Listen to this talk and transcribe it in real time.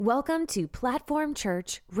Welcome to Platform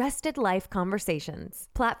Church Rested Life Conversations.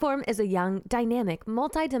 Platform is a young, dynamic,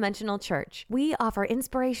 multidimensional church. We offer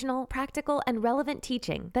inspirational, practical, and relevant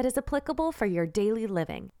teaching that is applicable for your daily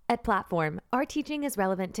living. At Platform, our teaching is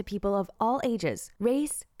relevant to people of all ages,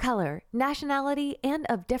 race, color, nationality, and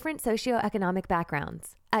of different socioeconomic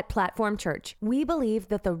backgrounds. At Platform Church, we believe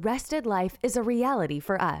that the rested life is a reality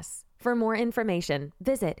for us. For more information,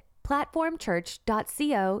 visit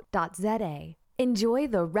platformchurch.co.za. Enjoy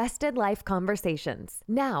the Rested Life Conversations.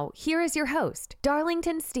 Now, here is your host,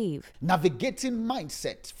 Darlington Steve. Navigating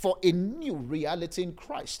mindset for a new reality in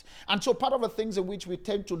Christ. And so part of the things in which we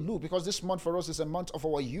tend to look, because this month for us is a month of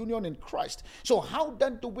our union in Christ. So how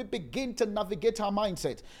then do we begin to navigate our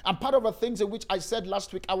mindset? And part of the things in which I said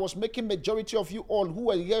last week, I was making majority of you all who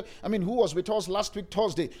were here, who was with us last week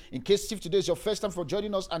Thursday. In case Steve, today is your first time for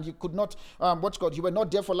joining us and you could not, you were not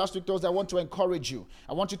there for last week Thursday, I want to encourage you.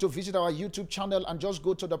 I want you to visit our YouTube channel and just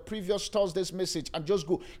go to the previous Thursday's message and just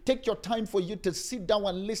go. Take your time for you to sit down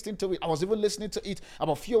and listen to it. I was even listening to it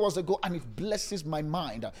about a few hours ago and it blesses my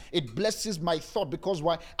mind. It blesses my thought because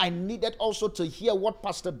why? I needed also to hear what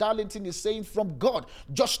Pastor Darlington is saying from God,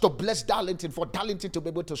 just to bless Darlington, for Darlington to be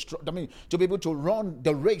able to run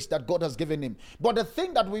the race that God has given him. But the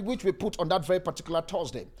thing that which we put on that very particular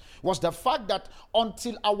Thursday was the fact that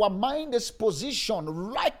until our mind is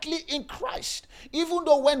positioned rightly in Christ, even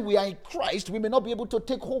though when we are in Christ, we may not be able to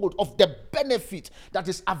take hold of the benefit that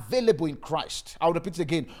is available in Christ. I'll repeat it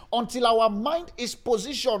again. Until our mind is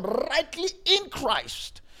positioned rightly in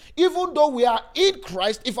Christ, even though we are in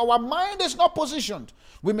Christ, if our mind is not positioned,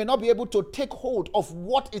 we may not be able to take hold of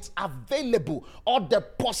what is available or the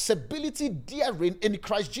possibility therein in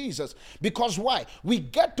Christ Jesus. Because why? We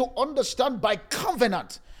get to understand by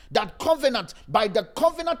covenant, that covenant, by the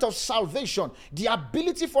covenant of salvation, the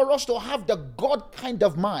ability for us to have the God kind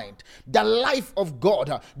of mind, the life of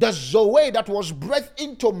God, the Zoe that was breathed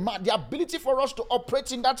into man, the ability for us to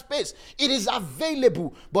operate in that space. It is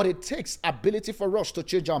available, but it takes ability for us to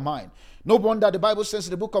change our mind. No wonder the Bible says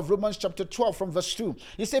in the book of Romans chapter 12 from verse 2,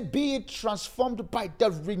 it says, be it transformed by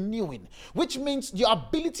the renewing, which means the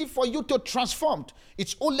ability for you to transform,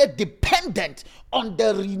 it's only dependent on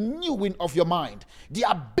the renewing of your mind. The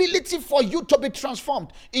ability for you to be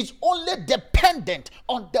transformed is only dependent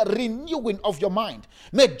on the renewing of your mind.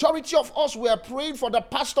 Majority of us, we are praying for the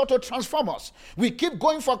pastor to transform us. We keep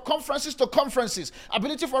going from conferences to conferences.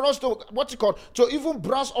 Ability for us to, to even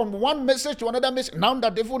browse on one message to another message. Now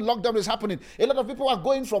that the full lockdown is happening, a lot of people are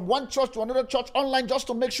going from one church to another church online just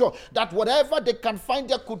to make sure that whatever they can find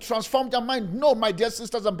there could transform their mind. No, my dear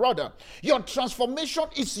sisters and brother, your transformation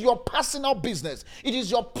is your personal business. It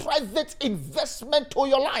is your private investment to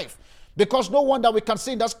your life. Because no wonder we can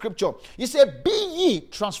see in that scripture, he said, be ye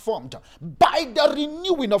transformed by the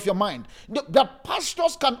renewing of your mind. The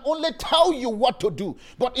pastors can only tell you what to do,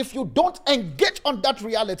 but if you don't engage on that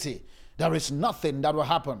reality, there is nothing that will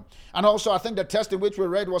happen. And also, I think the text in which we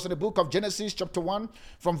read was in the book of Genesis chapter 1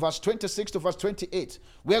 from verse 26 to verse 28,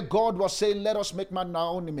 where God was saying, let us make man in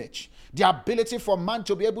our own image. The ability for man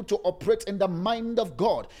to be able to operate in the mind of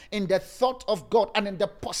God, in the thought of God, and in the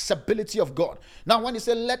possibility of God. Now, when he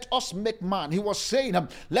said, let us make man, he was saying,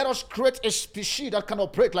 let us create a species that can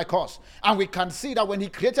operate like us. And we can see that when he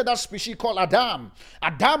created that species called Adam,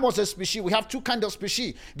 Adam was a species. We have two kinds of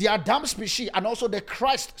species, the Adam species and also the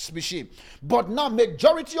Christ species. But now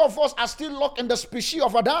majority of us are still locked in the species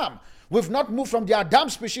of Adam. We've not moved from the Adam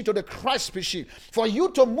species to the Christ species. For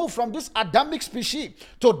you to move from this Adamic species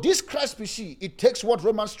to this Christ species, it takes what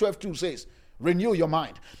Romans 12:2 says. Renew your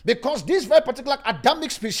mind. Because this very particular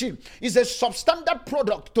Adamic species is a substandard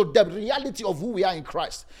product to the reality of who we are in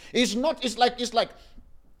Christ. It's like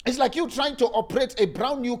you trying to operate a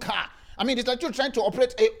brand new car. It's like you're trying to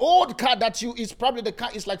operate an old car the car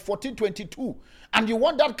is like 1422. And you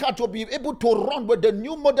want that car to be able to run with the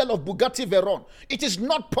new model of Bugatti Veyron. It is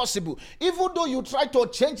not possible. Even though you try to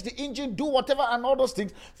change the engine, do whatever and all those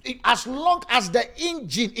things, as long as the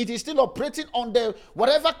engine, it is still operating on the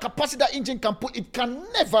whatever capacity the engine can put, it can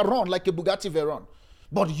never run like a Bugatti Veyron.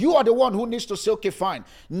 But you are the one who needs to say, okay, fine.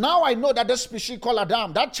 Now I know that this species called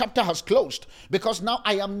Adam, that chapter has closed because now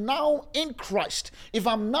I am now in Christ. If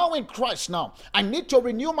I'm now in Christ now, I need to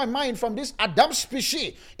renew my mind from this Adam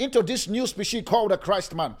species into this new species called the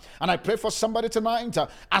Christ man. And I pray for somebody tonight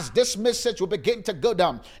as this message will begin to go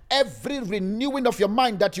down. Every renewing of your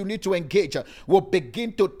mind that you need to engage will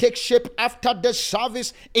begin to take shape after the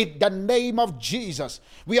service in the name of Jesus.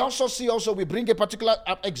 We also see, we bring a particular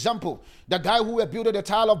example. The guy who built the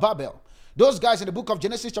Tower of Babel. Those guys in the book of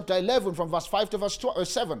Genesis chapter 11 from verse 5 to verse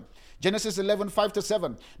 7. Genesis 11, 5 to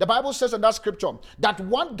 7. The Bible says in that scripture that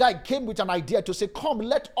one guy came with an idea to say, come,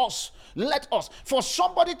 let us. For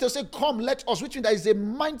somebody to say, come, let us, which means there is a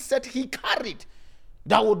mindset he carried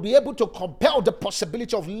that would be able to compel the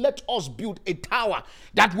possibility of let us build a tower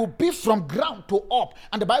that will be from ground to up.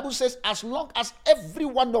 And the Bible says, as long as every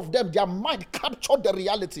one of them, their mind captured the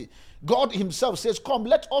reality, God himself says, come,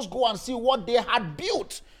 let us go and see what they had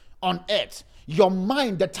built on earth. Your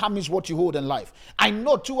mind determines what you hold in life. I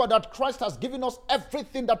know too that Christ has given us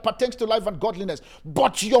everything that pertains to life and godliness,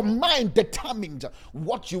 but your mind determines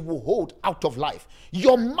what you will hold out of life.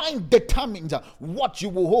 Your mind determines what you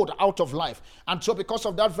will hold out of life. And so because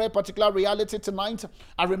of that very particular reality tonight,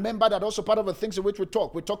 I remember that also part of the things in which we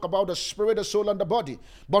talk about the spirit, the soul, and the body.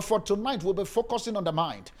 But for tonight, we'll be focusing on the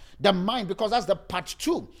mind. The mind, because that's the part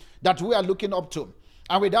 2 that we are looking up to.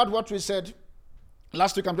 And with that, what we said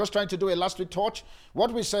last week, I'm just trying to do a last week touch.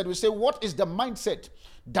 What we said, what is the mindset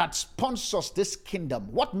that sponsors this kingdom?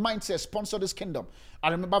 What mindset sponsors this kingdom? I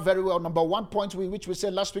remember very well, number 1 point which we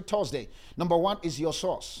said last week Thursday. Number 1 is your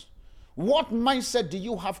source. What mindset do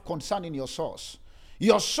you have concerning your source?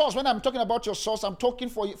 Your source, when I'm talking about your source, I'm talking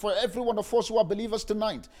for every one of us who are believers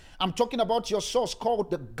tonight. I'm talking about your source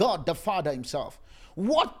called the God, the Father himself.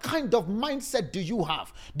 What kind of mindset do you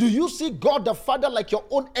have? Do you see God the Father like your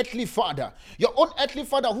own earthly father? Your own earthly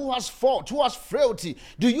father who has fault, who has frailty.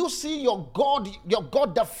 Do you see your God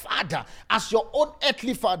the Father as your own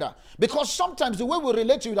earthly father? Because sometimes the way we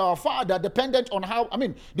relate with our father dependent on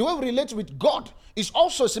the way we relate with God is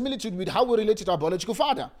also similitude with how we relate to our biological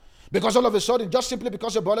father. Because all of a sudden, just simply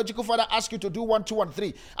because your biological father asks you to do 1, 2, and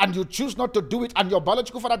 3, and you choose not to do it, and your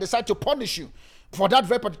biological father decides to punish you for that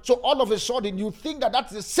very part. So all of a sudden, you think that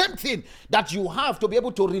that's the same thing that you have to be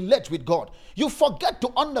able to relate with God. You forget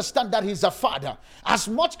to understand that he's a father. As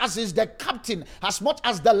much as he's the captain, as much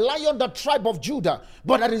as the Lion, the tribe of Judah.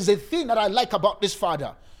 But there is a thing that I like about this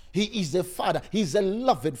father. He is a father. He's a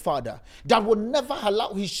loving father that will never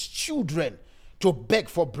allow his children to beg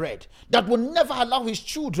for bread, that will never allow his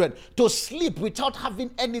children to sleep without having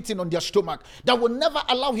anything on their stomach, that will never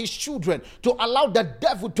allow his children to allow the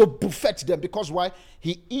devil to buffet them. Because why?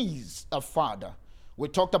 He is a father. We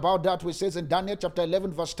talked about that. We says in Daniel chapter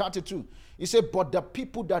 11 verse 32, he said, but the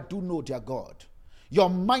people that do know their God. Your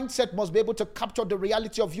mindset must be able to capture the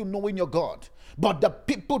reality of you knowing your God. But the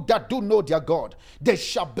people that do know their God, they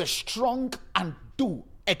shall be strong and do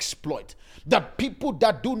exploit. The people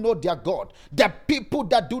that do know their God,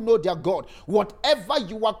 whatever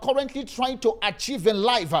you are currently trying to achieve in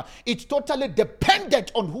life, it's totally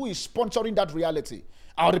dependent on who is sponsoring that reality.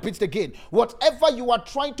 I'll repeat it again. Whatever you are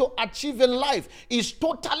trying to achieve in life is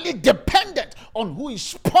totally dependent on who is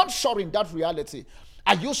sponsoring that reality.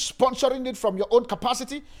 Are you sponsoring it from your own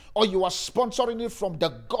capacity, or you are sponsoring it from the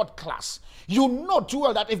God class? You know too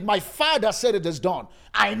well that if my father said it is done,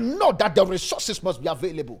 I know that the resources must be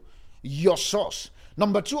available. Your source.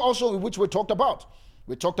 Number 2 also, which we talked about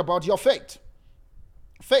your faith.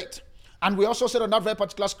 Faith. And we also said on that very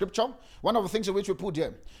particular scripture, one of the things in which we put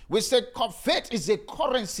here, we said faith is a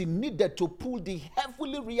currency needed to pull the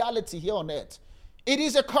heavenly reality here on earth. It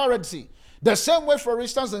is a currency. The same way, for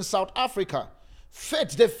instance, in South Africa,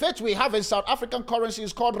 the faith we have in South African currency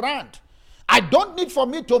is called Rand. I don't need for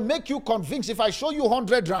me to make you convinced. If I show you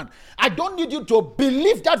 100 Rand, I don't need you to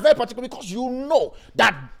believe that very particular, because you know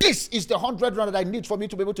that this is the 100 Rand that I need for me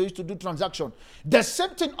to be able to use to do transaction. The same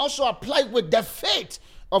thing also applies with the faith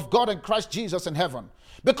of God and Christ Jesus in heaven.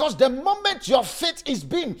 Because the moment your faith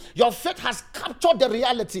has captured the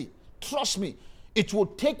reality, trust me, it will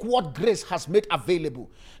take what grace has made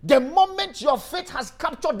available. The moment your faith has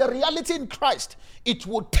captured the reality in Christ, it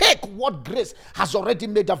will take what grace has already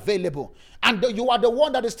made available. And you are the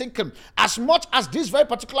one that is thinking, as much as this very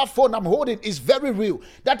particular phone I'm holding is very real,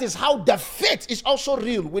 that is how the faith is also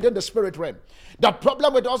real within the spirit realm. The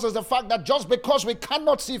problem with us is the fact that just because we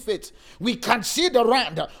cannot see faith, we can see the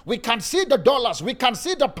rand, we can see the dollars, we can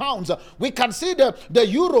see the pounds, we can see the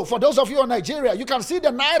euro for those of you in Nigeria, you can see the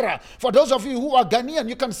naira for those of you who are Ghanaian,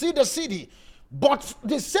 you can see the cedi. But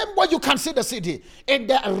the same way you can see the city in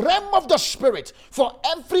the realm of the spirit, for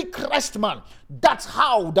every Christ man, that's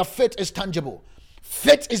how the faith is tangible.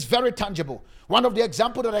 Faith is very tangible. One of the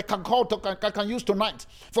examples that I can use tonight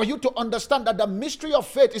for you to understand that the mystery of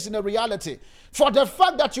faith is in a reality. For the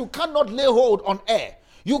fact that you cannot lay hold on air,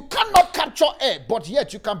 you cannot capture air, but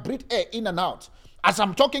yet you can breathe air in and out. As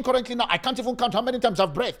I'm talking currently now, I can't even count how many times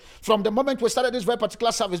I've breathed from the moment we started this very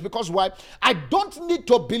particular service. Because why? I don't need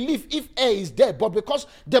to believe if air is there, but because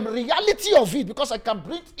the reality of it, because I can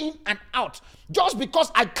breathe in and out. Just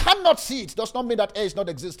because I cannot see it does not mean that air is not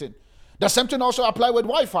existing. The same thing also applies with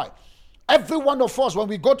Wi-Fi. Every one of us, when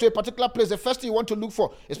we go to a particular place, the first thing you want to look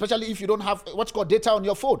for, especially if you don't have what's called data on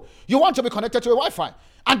your phone, you want to be connected to a Wi-Fi.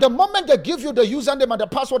 And the moment they give you the username and the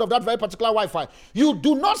password of that very particular Wi-Fi, you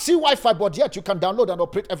do not see Wi-Fi, but yet you can download and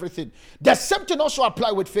operate everything. The same thing also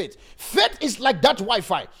applies with faith. Faith is like that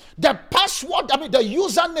Wi-Fi. The password, the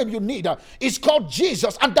username you need is called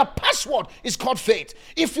Jesus, and the password is called faith.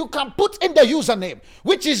 If you can put in the username,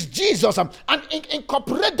 which is Jesus, and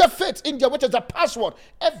incorporate the faith in there, which is the password,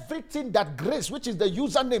 everything that grace, which is the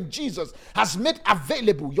username Jesus, has made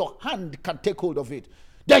available, your hand can take hold of it.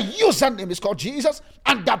 The username is called Jesus,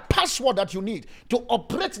 and the password that you need to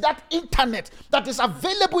operate that internet that is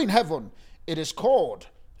available in heaven, it is called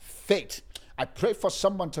faith. I pray for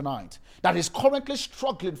someone tonight that is currently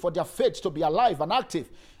struggling for their faith to be alive and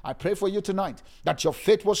active. I pray for you tonight that your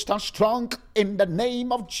faith will stand strong in the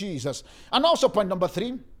name of Jesus. And also point number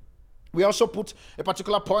 3, we also put a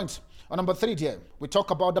particular point on number 3 there. We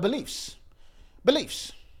talk about the beliefs.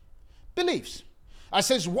 Beliefs. I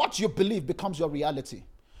says what you believe becomes your reality.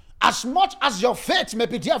 As much as your faith may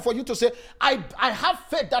be there for you to say, I have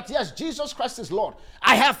faith that yes, Jesus Christ is Lord.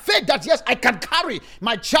 I have faith that yes, I can carry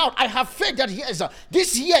my child. I have faith that yes,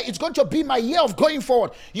 this year is going to be my year of going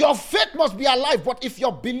forward. Your faith must be alive, but if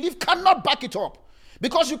your belief cannot back it up,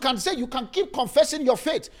 because you can say you can keep confessing your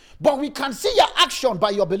faith, but we can see your action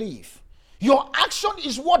by your belief. Your action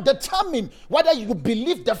is what determines whether you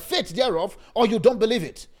believe the faith thereof or you don't believe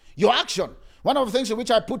it. Your action. One of the things in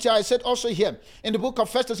which I put here, I said also here in the book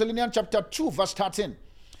of 1 Thessalonians chapter 2 verse 13.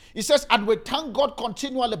 It says, and we thank God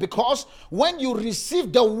continually because when you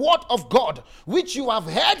received the word of God, which you have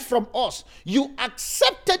heard from us, you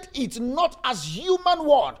accepted it not as human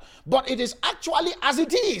word, but it is actually as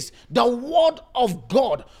it is, the word of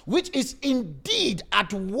God, which is indeed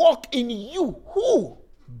at work in you who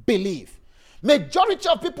believe. Majority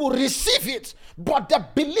of people receive it, but the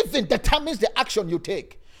believing determines the action you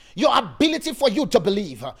take. Your ability for you to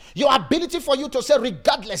believe, your ability for you to say,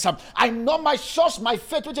 regardless, I know my source, my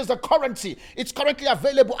faith, which is the currency, it's currently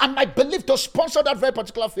available, and my belief to sponsor that very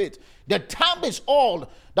particular faith. The time is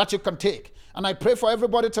all that you can take. And I pray for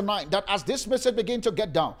everybody tonight that as this message begins to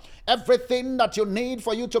get down, everything that you need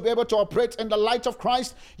for you to be able to operate in the light of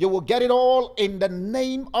Christ, you will get it all in the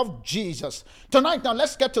name of Jesus. Tonight, now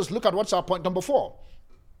let's get to look at what's our point number 4.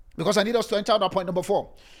 Because I need us to enter our point number 4.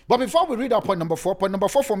 But before we read our point number 4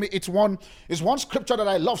 for me, it's one scripture that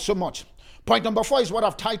I love so much. Point number 4 is what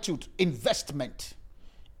I've titled investment.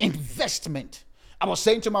 Investment. I was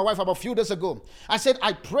saying to my wife about a few days ago, I said,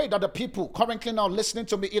 I pray that the people currently now listening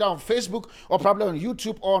to me either on Facebook or probably on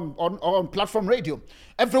YouTube or on platform radio,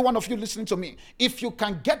 every one of you listening to me, if you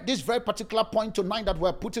can get this very particular point tonight that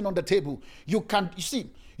we're putting on the table, you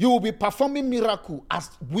will be performing miracle as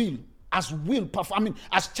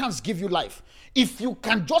chance give you life. If you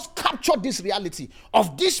can just capture this reality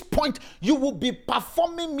of this point, you will be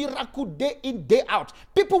performing miracle day in, day out.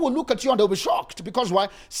 People will look at you and they'll be shocked. Because why?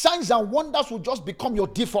 Signs and wonders will just become your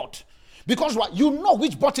default. Because why? You know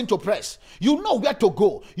which button to press. You know where to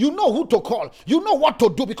go. You know who to call. You know what to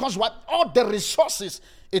do. Because what? All the resources,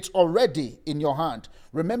 it's already in your hand.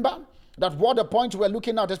 Remember that what the point we're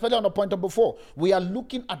looking at, especially on the point number 4, we are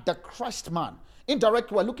looking at the Christ man.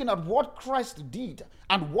 Indirectly, we're looking at what Christ did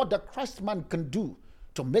and what the Christ man can do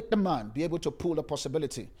to make the man be able to pull a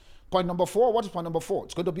possibility. Point number 4, what is point number 4?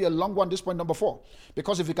 It's going to be a long one, this point number 4.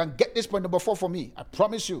 Because if you can get this point number 4 for me, I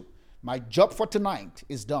promise you, my job for tonight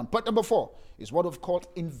is done. Point number 4 is what we've called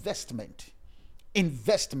investment.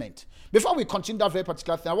 Investment. Before we continue that very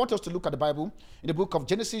particular thing, I want us to look at the Bible in the book of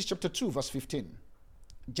Genesis chapter 2, verse 15.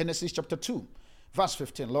 Genesis chapter 2, verse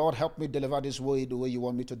 15. Lord, help me deliver this word the way you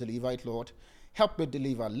want me to deliver it, Lord. Help me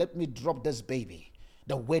deliver. Let me drop this baby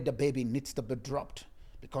the way the baby needs to be dropped.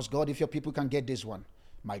 Because God, if your people can get this one,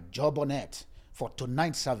 my job on earth for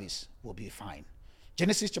tonight's service will be fine.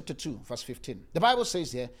 Genesis chapter 2, verse 15. The Bible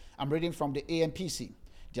says here, I'm reading from the AMPC,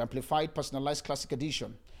 the Amplified Personalized Classic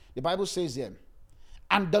Edition. The Bible says here,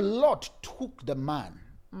 and the Lord took the man.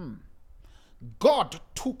 God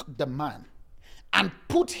took the man and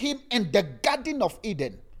put him in the Garden of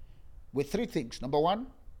Eden with 3 things. Number 1,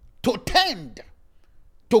 to tend,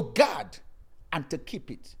 to guard, and to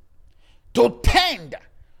keep it. To tend,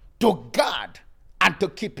 to guard, and to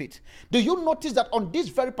keep it. Do you notice that on this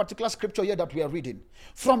very particular scripture here that we are reading,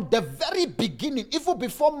 from the very beginning, even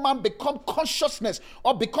before man become consciousness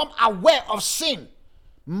or become aware of sin,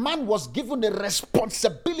 man was given a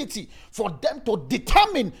responsibility for them to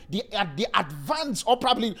determine the advance or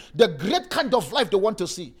probably the great kind of life they want to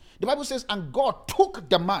see. The Bible says, and God took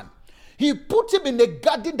the man. He put him in a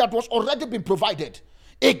garden that was already been provided.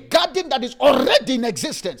 A garden that is already in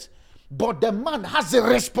existence. But the man has a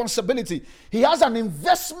responsibility. He has an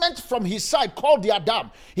investment from his side called the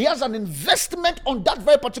Adam. He has an investment on that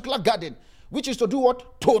very particular garden, which is to do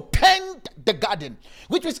what? To tend the garden,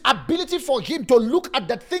 which is ability for him to look at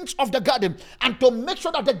the things of the garden and to make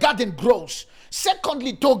sure that the garden grows.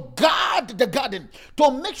 Secondly, to guard the garden,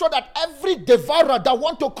 to make sure that every devourer that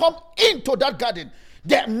want to come into that garden,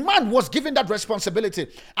 the man was given that responsibility,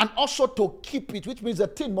 and also to keep it, which means the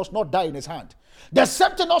thing must not die in his hand. The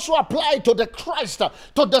same thing also applied to the Christ,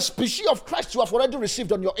 to the species of Christ you have already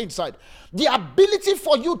received on your inside. The ability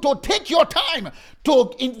for you to take your time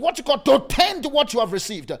to, in what you call, to tend what you have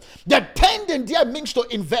received. The tending there means to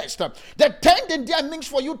invest. The tending there means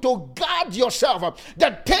for you to guard yourself.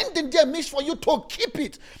 The tending there means for you to keep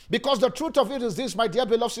it. Because the truth of it is this, my dear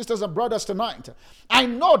beloved sisters and brothers tonight. I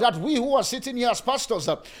know that we who are sitting here as pastors,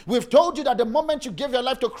 we've told you that the moment you give your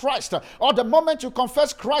life to Christ, or the moment you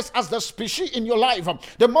confess Christ as the species in your life,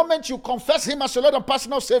 the moment you confess him as your Lord and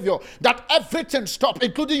personal Savior, that everything stops,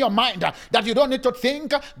 including your mind, that you don't need to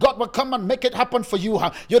think. God will come and make it happen for you.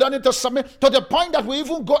 You don't need to submit, to the point that we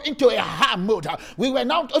even go into a hard mode. We were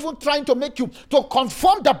now even trying to make you to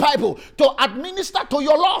conform the Bible, to administer to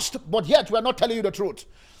your lust, but yet we are not telling you the truth.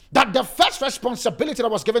 That the first responsibility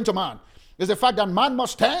that was given to man is the fact that man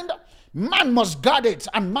must stand, man must guard it,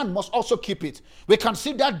 and man must also keep it. We can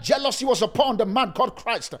see that jealousy was upon the man called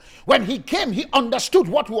Christ. When he came, he understood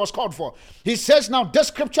what he was called for. He says, now this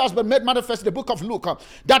scripture has been made manifest in the book of Luke,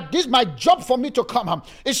 that this my job for me to come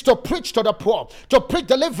is to preach to the poor, to preach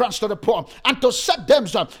deliverance to the poor, and to set them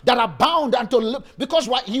that are bound, and to live. Because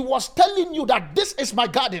what he was telling you, that this is my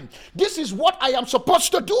garden, this is what I am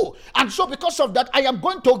supposed to do. And so because of that, I am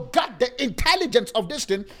going to guard the intelligence of this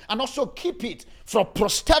thing and also keep it for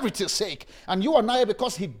posterity's sake. And you and I,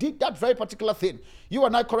 because he did that very particular thing, you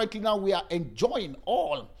and I currently now, we are enjoying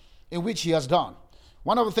all in which he has done.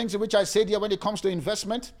 One of the things in which I said here when it comes to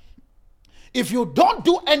investment, if you don't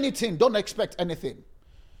do anything, don't expect anything.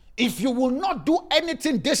 If you will not do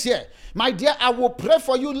anything this year, my dear, I will pray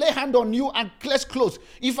for you, lay hand on you, and let's close.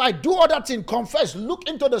 If I do all that thing, confess, look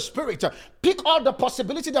into the spirit, pick all the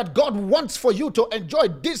possibility that God wants for you to enjoy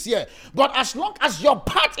this year. But as long as your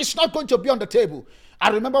part is not going to be on the table. I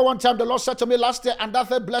remember one time the Lord said to me last year, and that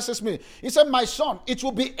thing blesses me. He said, my son, it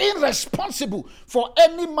will be irresponsible for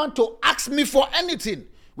any man to ask me for anything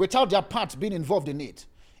without their part being involved in it.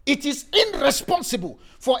 It is irresponsible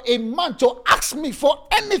for a man to ask me for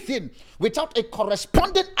anything without a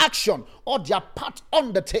corresponding action or their part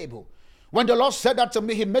on the table. When the Lord said that to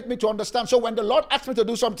me, he made me to understand. So when the Lord asked me to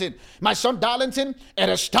do something, my son Darlington, it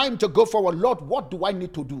is time to go forward. Lord, what do I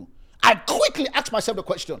need to do? I quickly asked myself the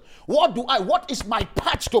question, what is my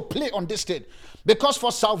part to play on this thing? Because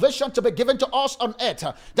for salvation to be given to us on earth,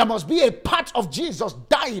 there must be a part of Jesus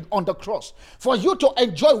dying on the cross. For you to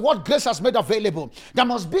enjoy what grace has made available, there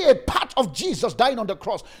must be a part of Jesus dying on the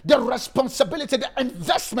cross. The responsibility, the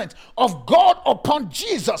investment of God upon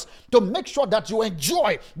Jesus to make sure that you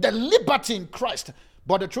enjoy the liberty in Christ.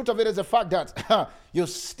 But the truth of it is the fact that you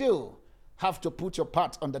still have to put your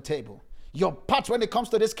part on the table. Your part when it comes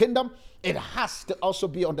to this kingdom, it has to also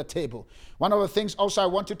be on the table. One of the things also I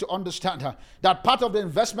want you to understand, that part of the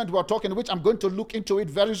investment we're talking, which I'm going to look into it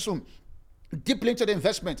very soon, deeply into the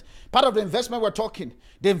investment. Part of the investment we're talking,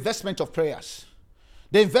 the investment of prayers.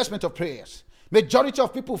 The investment of prayers. Majority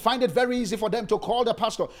of people find it very easy for them to call the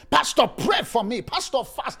pastor. Pastor, pray for me. Pastor,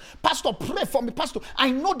 fast. Pastor, pray for me. Pastor,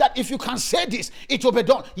 I know that if you can say this, it will be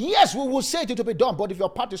done. Yes, we will say it will be done. But if your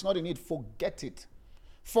part is not in it, forget it.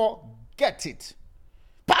 Forget it.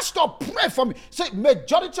 Pastor, pray for me. See,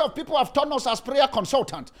 majority of people have turned us as prayer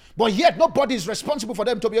consultants, but yet nobody is responsible for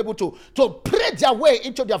them to be able to pray their way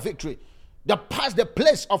into their victory. The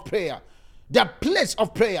place of prayer. The place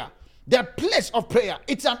of prayer. The place of prayer.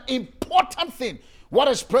 It's an important thing. What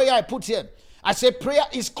is prayer? I put here. I say prayer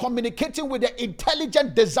is communicating with the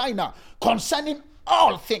intelligent designer concerning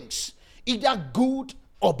all things, either good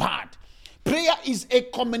or bad. Prayer is a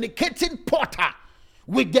communicating porter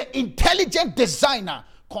with the intelligent designer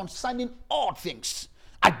concerning all things.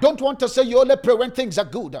 I don't want to say you only pray when things are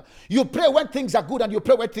good. You pray when things are good and you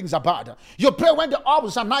pray when things are bad. You pray when the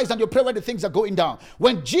herbs are nice and you pray when the things are going down.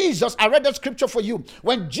 When Jesus, I read the scripture for you,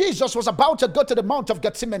 when Jesus was about to go to the Mount of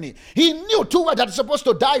Gethsemane, he knew too well that he's supposed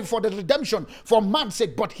to die for the redemption for man's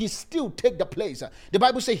sake, but he still take the place. The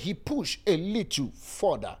Bible says he pushed a little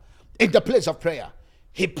further in the place of prayer.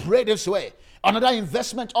 He prayed this way. Another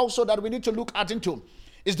investment also that we need to look at into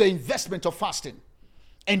is the investment of fasting.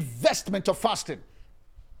 Investment of fasting.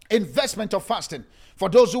 Investment of fasting. For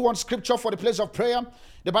those who want scripture for the place of prayer,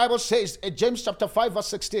 the Bible says in James chapter 5 verse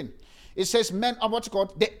 16, It says, men are what's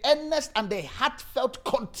called the earnest and the heartfelt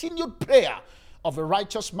continued prayer of a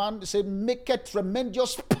righteous man. They say, make a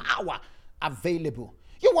tremendous power available.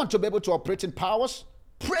 You want to be able to operate in powers?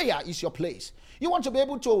 Prayer is your place. You want to be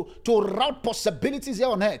able to route possibilities here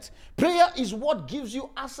on earth. Prayer is what gives you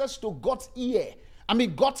access to God's ear.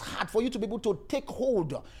 God's heart, for you to be able to take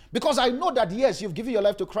hold. Because I know that, yes, you've given your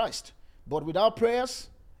life to Christ. But without prayers,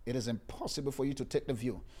 it is impossible for you to take the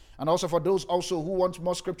view. And also for those also who want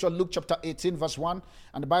more scripture, Luke chapter 18 verse 1.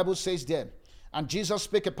 And the Bible says there, and Jesus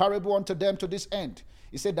spake a parable unto them to this end.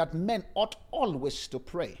 He said that men ought always to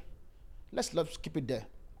pray. Let's keep it there.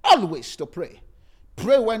 Always to pray.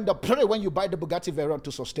 Pray when you buy the Bugatti Veyron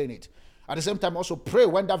to sustain it. At the same time, also pray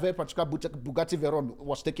when that very particular Bugatti Veyron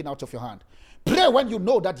was taken out of your hand. Pray when you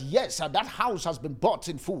know that, yes, that house has been bought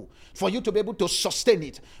in full for you to be able to sustain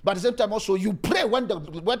it. But at the same time, also, you pray when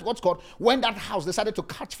when that house decided to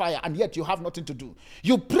catch fire and yet you have nothing to do.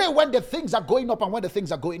 You pray when the things are going up and when the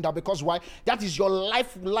things are going down. Because why? That is your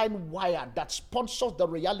lifeline wire that sponsors the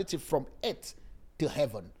reality from earth to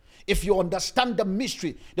heaven. If you understand the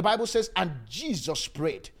mystery, the Bible says, and Jesus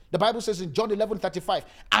prayed. The Bible says in John 11:35,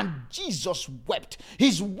 and Jesus wept.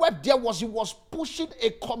 His wept there he was pushing a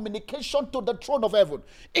communication to the throne of heaven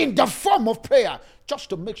in the form of prayer, just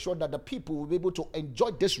to make sure that the people will be able to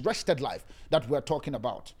enjoy this rested life that we're talking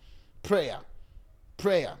about. Prayer,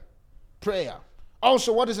 prayer, prayer.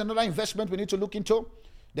 Also, what is another investment we need to look into?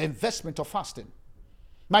 The investment of fasting.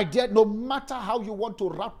 My dear, no matter how you want to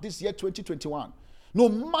wrap this year 2021, no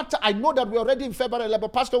matter, I know that we're already in February,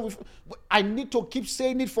 but Pastor, I need to keep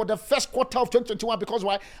saying it for the first quarter of 2021, because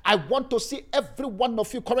why? I want to see every one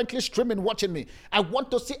of you currently streaming, watching me. I want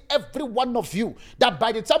to see every one of you that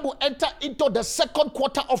by the time we enter into the second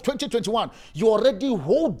quarter of 2021, you're already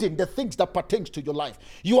holding the things that pertains to your life.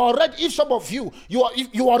 You are already, if some of you, you are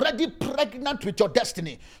already pregnant with your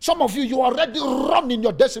destiny. Some of you, you are already running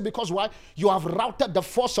your destiny, because why? You have routed the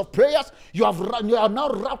force of prayers. You are now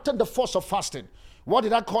routing the force of fasting. What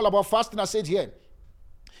did I call about fasting? I said here.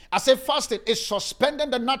 I said fasting is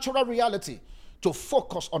suspending the natural reality to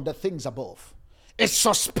focus on the things above. It's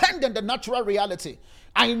suspending the natural reality.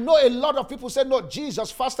 I know a lot of people say, no,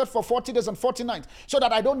 Jesus fasted for 40 days and 40 nights so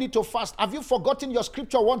that I don't need to fast. Have you forgotten your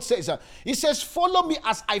scripture once says? He says, follow me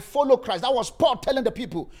as I follow Christ. That was Paul telling the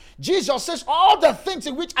people. Jesus says, all the things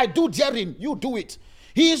in which I do therein, you do it.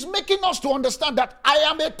 He is making us to understand that I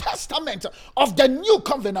am a testament of the new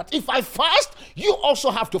covenant. If I fast, you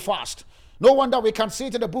also have to fast. No wonder we can see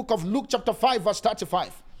it in the book of Luke chapter 5 verse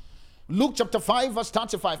 35. Luke chapter 5 verse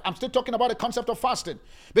 35. I'm still talking about the concept of fasting,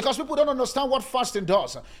 because people don't understand what fasting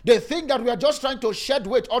does. They think that we are just trying to shed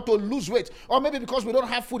weight or to lose weight, or maybe because we don't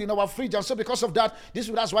have food in our fridge, and so because of that,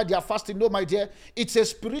 that's why they are fasting. No, my dear, it's a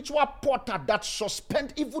spiritual portal that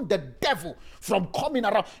suspends even the devil from coming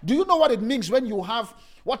around. Do you know what it means when you have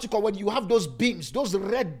when you have those beams, those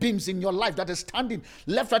red beams in your life that is standing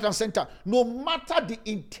left, right, and center? No matter the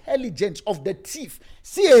intelligence of the thief,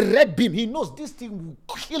 see a red beam, he knows this thing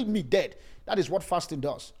will kill me dead. That is what fasting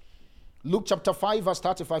does. Luke chapter 5 verse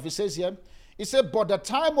 35, he says here, he said, but the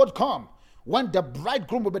time would come when the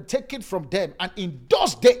bridegroom will be taken from them, and in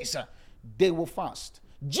those days they will fast.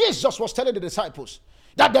 Jesus was telling the disciples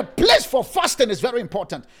that the place for fasting is very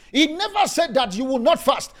important. He never said that you will not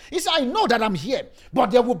fast. He said, I know that I'm here,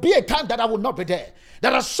 but there will be a time that I will not be there.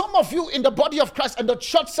 There are some of you in the body of Christ and the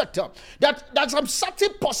church sector that there's some certain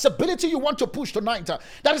possibility you want to push tonight.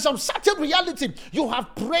 There is some certain reality. You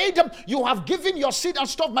have prayed, you have given your seed and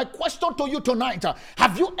stuff. My question to you tonight,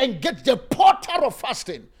 have you engaged the portal of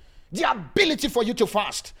fasting? The ability for you to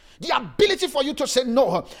fast. The ability for you to say,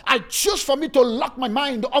 no, I choose for me to lock my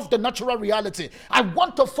mind off the natural reality. I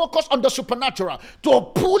want to focus on the supernatural, to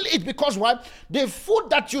pull it, because what? The food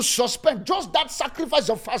that you suspend, just that sacrifice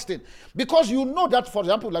of fasting, because you know that, for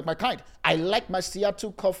example, like my kind, I like my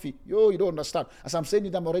CO2 coffee. You don't understand. As I'm saying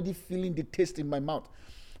it, I'm already feeling the taste in my mouth.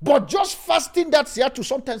 But just fasting that CO2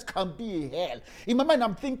 sometimes can be a hell. In my mind,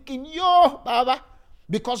 I'm thinking, Baba,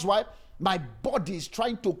 because why? My body is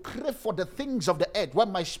trying to crave for the things of the earth.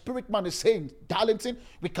 When my spirit man is saying, Darlington,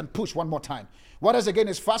 we can push one more time. What else again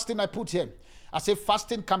is fasting I put here? I say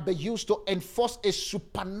fasting can be used to enforce a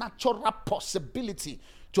supernatural possibility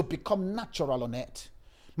to become natural on earth.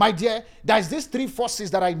 My dear, there's these three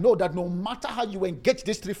forces that I know that no matter how you engage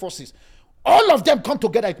these three forces, all of them come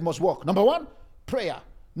together, it must work. Number one, prayer.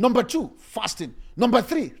 Number two, fasting. Number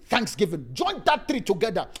three, thanksgiving. Join that three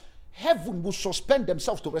together. Heaven will suspend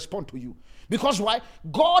themselves to respond to you. Because why?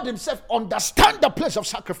 God himself understands the place of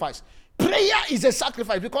sacrifice. Prayer is a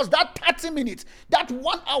sacrifice, because that 30 minutes, that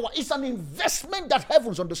 1 hour is an investment that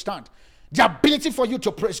heavens understand. The ability for you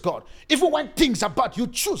to praise God. Even when things are bad, you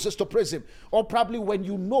choose to praise Him. Or probably when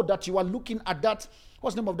you know that you are looking at that,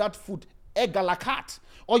 what's the name of that food? Egg a la carte.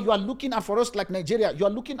 Or you are looking at, for us like Nigeria, you are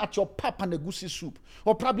looking at your pap and egusi soup.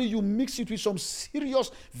 Or probably you mix it with some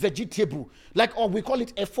serious vegetable. Like, or we call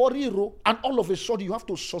it eforiro. And all of a sudden you have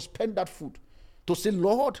to suspend that food. To say,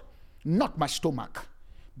 Lord, not my stomach,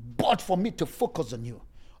 but for me to focus on you.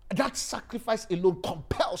 That sacrifice alone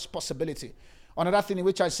compels possibility. Another thing in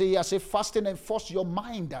which I say fasting enforces your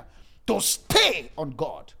mind to stay on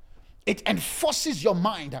God. It enforces your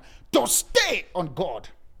mind to stay on God.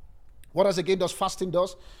 What does fasting do?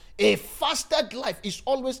 A fasted life is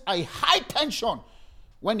always a high tension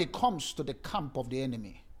when it comes to the camp of the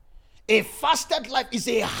enemy. A fasted life is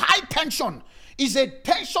a high tension. Is a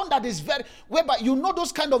tension that is very, whereby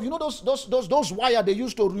those wire they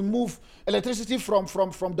use to remove electricity from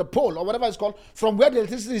the pole or whatever it's called, from where the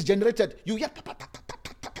electricity is generated. You hear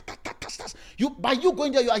by you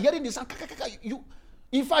going there, you are hearing the sound.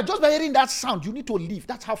 If I just by hearing that sound, you need to leave.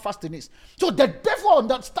 That's how fasting is. So the devil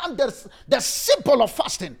understands the symbol of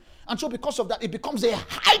fasting, and so because of that, it becomes a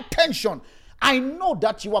high tension. I know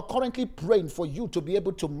that you are currently praying for you to be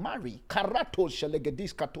able to marry.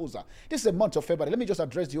 This is a month of February. Let me just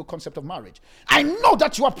address the whole concept of marriage. I know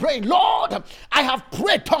that you are praying, Lord, I have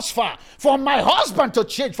prayed thus far for my husband to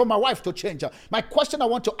change, for my wife to change. My question I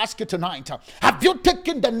want to ask you tonight, have you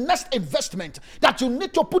taken the next investment that you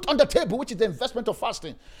need to put on the table, which is the investment of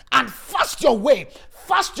fasting, and fast your way,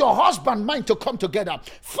 fast your husband mind to come together,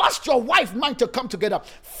 fast your wife mind to come together,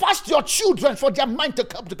 fast your children for their mind to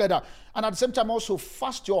come together, and at the same time also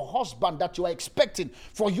fast your husband that you are expecting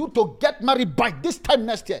for you to get married by this time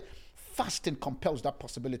next year. Fasting compels that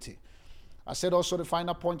possibility. I said also the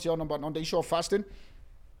final point here on the issue of fasting.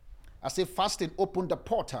 I say fasting opened the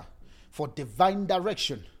portal for divine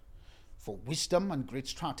direction, for wisdom and great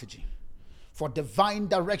strategy. For divine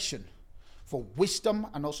direction, for wisdom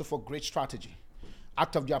and also for great strategy.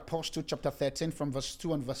 Act of the Apostle chapter 13 from verse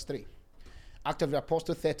 2 and verse 3. Act of the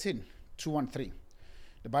Apostle 13, 2 and 3.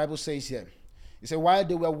 The Bible says here, it says, while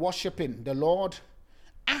they were worshiping the Lord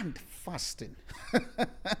and fasting.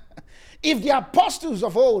 If the apostles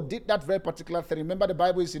of old did that very particular thing, remember the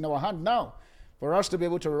Bible is in our hand now for us to be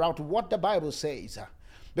able to route what the Bible says.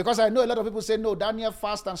 Because I know a lot of people say, no, Daniel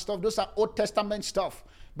fast and stuff, those are Old Testament stuff.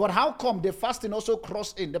 But how come the fasting also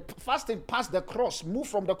crossed in? The fasting passed the cross,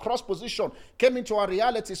 moved from the cross position, came into our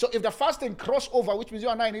reality. So if the fasting crossed over, which means you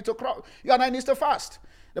and I need to fast.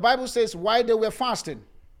 The Bible says, while they were fasting,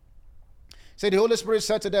 say the Holy Spirit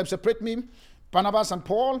said to them, separate me, Barnabas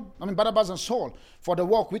and Saul, for the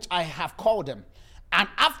work which I have called them. And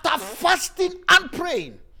after fasting and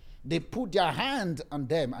praying, they put their hand on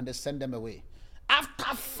them and they sent them away.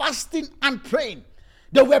 After fasting and praying,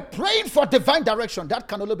 they were praying for divine direction. That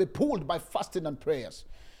can only be pulled by fasting and prayers.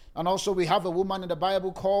 And also we have a woman in the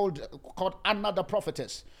Bible called Anna the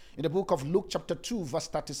prophetess in the book of Luke chapter 2 verse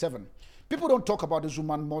 37. People don't talk about this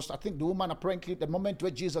woman most. I think the woman apparently, the moment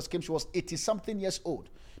where Jesus came, she was 80-something years old.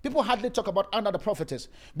 People hardly talk about Anna the prophetess.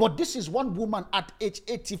 But this is one woman at age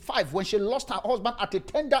 85, when she lost her husband at a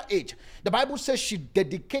tender age. The Bible says she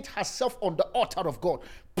dedicated herself on the altar of God,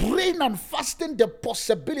 praying and fasting the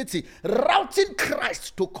possibility, routing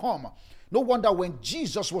Christ to come. No wonder when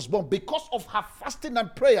Jesus was born, because of her fasting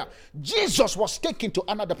and prayer, Jesus was taken to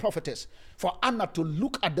Anna the prophetess for Anna to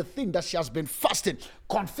look at the thing that she has been fasting,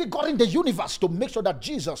 configuring the universe to make sure that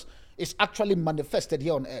Jesus is actually manifested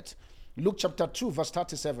here on earth. Luke chapter 2 verse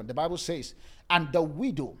 37, the Bible says, and the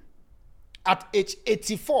widow at age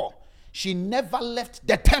 84, she never left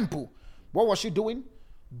the temple. What was she doing?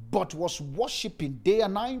 But was worshiping day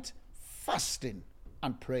and night, fasting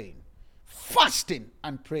and praying. Fasting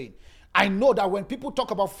and praying. I know that when people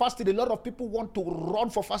talk about fasting, a lot of people want to run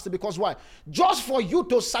for fasting because why? Just for you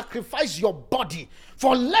to sacrifice your body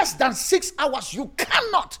for less than 6 hours, you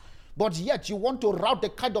cannot. But yet you want to route the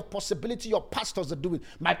kind of possibility your pastors are doing.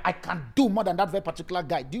 I can do more than that very particular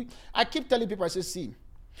guy. I keep telling people, I say, see,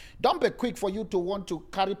 don't be quick for you to want to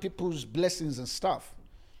carry people's blessings and stuff.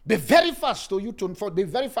 Be very fast for you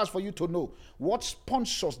to know what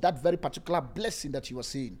sponsors that very particular blessing that you are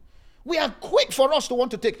seeing. We are quick for us to want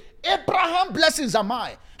to take Abraham's blessings are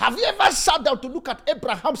mine. Have you ever sat down to look at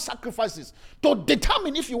Abraham's sacrifices to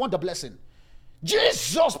determine if you want the blessing?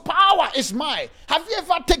 Jesus' power is mine. Have you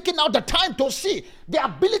ever taken out the time to see the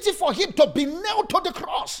ability for him to be nailed to the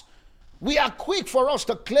cross? We are quick for us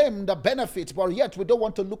to claim the benefits, but yet we don't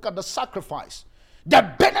want to look at the sacrifice.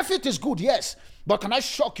 The benefit is good, yes. But can I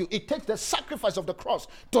shock you? It takes the sacrifice of the cross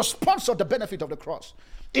to sponsor the benefit of the cross.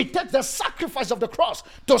 It takes the sacrifice of the cross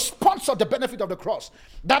to sponsor the benefit of the cross.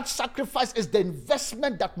 That sacrifice is the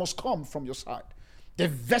investment that must come from your side. The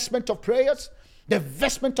investment of prayers, the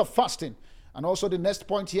investment of fasting, and also the next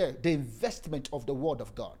point here, the investment of the word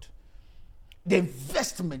of God. The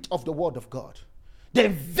investment of the word of God. The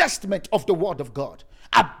investment of the word of God.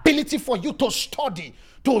 Ability for you to study,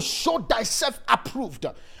 to show thyself approved.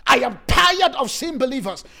 I am tired of seeing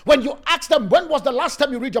believers. When you ask them, when was the last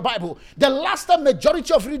time you read your Bible? The last time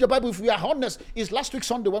majority of reading the Bible, if we are honest, is last week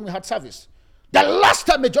Sunday when we had service. The last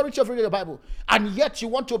time majority of reading the Bible. And yet you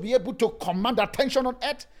want to be able to command attention on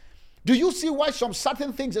earth? Do you see why some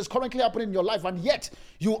certain things is currently happening in your life, and yet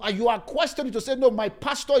you are questioning to say, no, my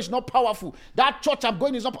pastor is not powerful. That church I'm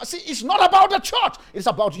going is not. See, it's not about the church. It's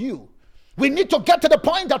about you. We need to get to the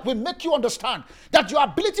point that we make you understand that your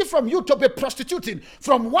ability from you to be prostituting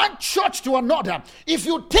from one church to another, if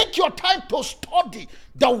you take your time to study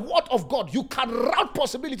the word of God, you can route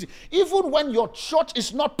possibility. Even when your church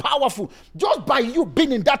is not powerful, just by you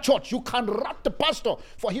being in that church, you can route the pastor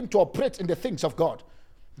for him to operate in the things of God.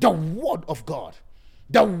 The word of God.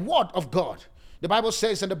 The word of God. The Bible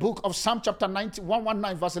says in the book of Psalm chapter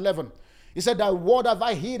 119 verse 11, it said, thy word have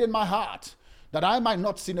I hid in my heart, that I might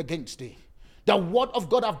not sin against thee. The word of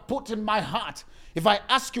God I've put in my heart. If I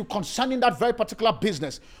ask you concerning that very particular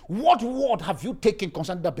business, what word have you taken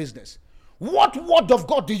concerning that business? What word of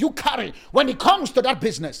God do you carry when it comes to that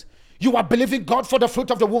business? You are believing God for the fruit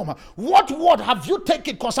of the womb. What word have you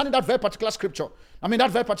taken concerning that very particular scripture? I mean,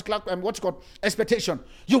 that very particular, what's called expectation.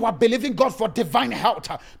 You are believing God for divine health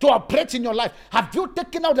to operate in your life. Have you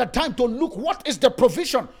taken out the time to look what is the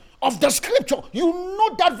provision of the scripture? You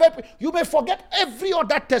know that very, you may forget every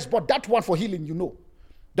other test, but that one for healing, you know.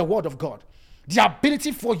 The word of God. The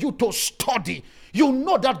ability for you to study. You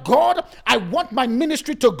know that God, I want my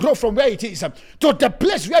ministry to grow from where it is to the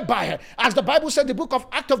place whereby, as the Bible said in the book of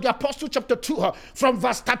Acts of the Apostle chapter 2, from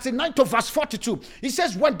verse 39 to verse 42, he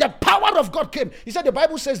says when the power of God came, he said the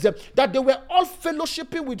Bible says that they were all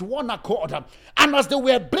fellowshipping with one accord, and as they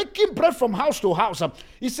were breaking bread from house to house,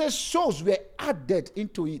 he says souls were added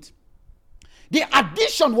into it. The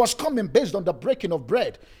addition was coming based on the breaking of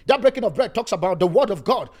bread. That breaking of bread talks about the word of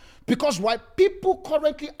God. Because why people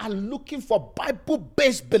currently are looking for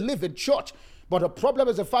Bible-based belief in church. But the problem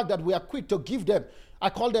is the fact that we are quick to give them, I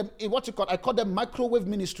call them microwave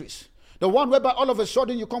ministries. The one whereby all of a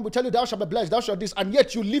sudden you come, we tell you thou shalt be blessed, thou shalt this, and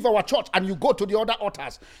yet you leave our church and you go to the other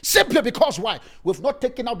altars. Simply because why? We've not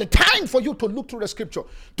taken out the time for you to look through the scripture,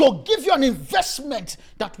 to give you an investment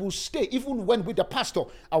that will stay even when with the pastor,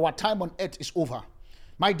 our time on earth is over.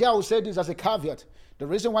 My dear, I will say this as a caveat. The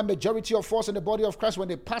reason why majority of us in the body of Christ, when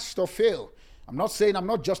the pastor fail, I'm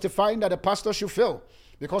not justifying that the pastor should fail.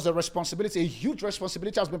 Because the responsibility, a huge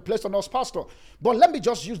responsibility has been placed on us, pastor. But let me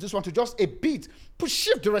just use this one to just a bit,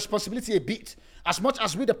 shift the responsibility a bit. As much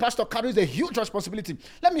as we, the pastor, carries a huge responsibility,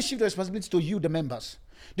 let me shift the responsibility to you, the members.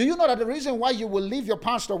 Do you know that the reason why you will leave your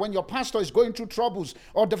pastor when your pastor is going through troubles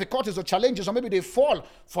or difficulties or challenges, or maybe they fall,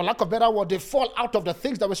 for lack of better word, they fall out of the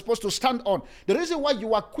things that we're supposed to stand on. The reason why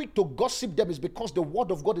you are quick to gossip them is because the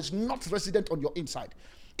word of God is not resident on your inside.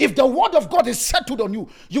 If the word of God is settled on you,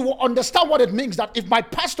 you will understand what it means that if my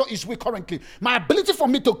pastor is weak currently, my ability for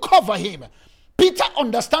me to cover him. Peter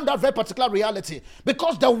understand that very particular reality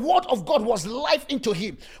because the word of God was life into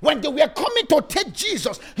him. When they were coming to take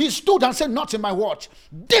Jesus, he stood and said, not in my watch.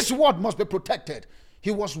 This word must be protected. He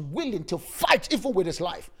was willing to fight even with his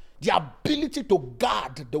life. The ability to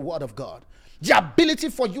guard the word of God. The ability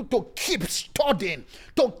for you to keep studying,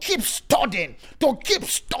 to keep studying, to keep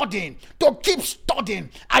studying, to keep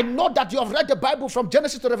studying. I know that you have read the Bible from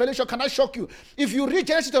Genesis to Revelation. Can I shock you? If you read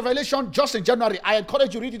Genesis to Revelation just in January, I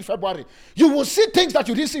encourage you to read it in February. You will see things that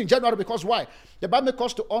you didn't see in January because why? The Bible makes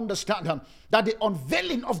us to understand that the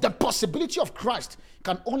unveiling of the possibility of Christ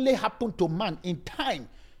can only happen to man in time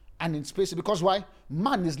and in space. Because why?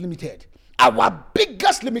 Man is limited. Our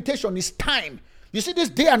biggest limitation is time. You see, this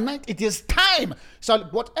day and night, it is time. So,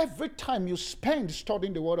 but every time you spend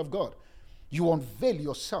studying the word of God, you unveil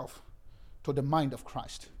yourself to the mind of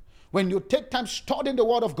Christ. When you take time studying the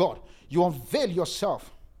word of God, you unveil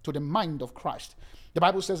yourself to the mind of Christ. The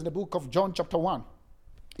Bible says in the book of John chapter 1,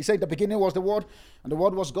 he said, the beginning was the word, and the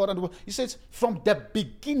word was God. And he says, from the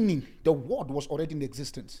beginning, the word was already in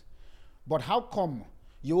existence. But how come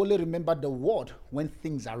you only remember the word when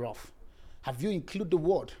things are rough? Have you included the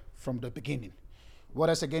word from the beginning? What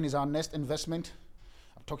else again is our next investment?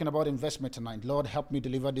 I'm talking about investment tonight. Lord, help me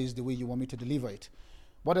deliver this the way you want me to deliver it.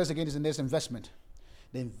 What else again is the next investment?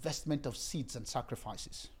 The investment of seeds and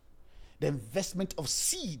sacrifices. The investment of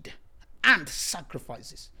seed and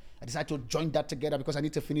sacrifices. I decided to join that together because I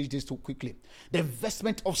need to finish this too quickly. The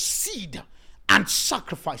investment of seed and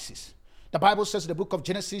sacrifices. The Bible says in the book of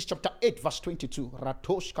Genesis chapter 8 verse 22.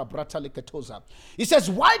 It says,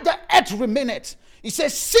 while the earth remaineth, it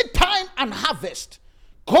says, seed time and harvest,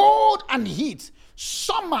 cold and heat,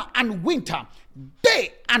 summer and winter,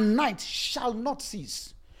 day and night shall not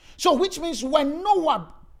cease. So which means when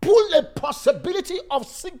Noah pulled a possibility of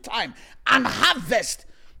seed time and harvest,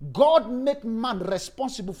 God made man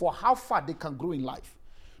responsible for how far they can grow in life.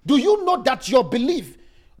 Do you know that your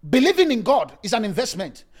believing in God is an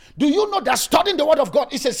investment? Do you know that studying the word of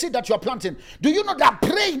God is a seed that you are planting? Do you know that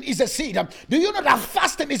praying is a seed? Do you know that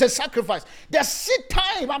fasting is a sacrifice? The seed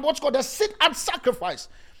time and what's called the seed and sacrifice.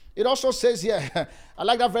 It also says here, I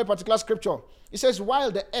like that very particular scripture. It says, while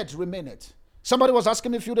the earth remaineth. Somebody was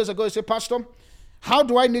asking me a few days ago, he said, Pastor, how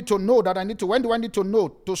do I need to know that when do I need to know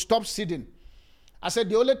to stop seeding? I said,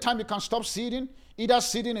 the only time you can stop seeding, either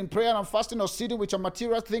seeding in prayer and fasting or seeding with your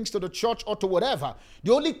material things to the church or to whatever.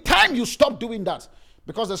 The only time you stop doing that,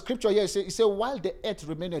 because the scripture here, it says, while the earth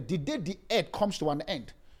remaineth, the day the earth comes to an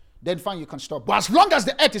end, then fine, you can stop. But as long as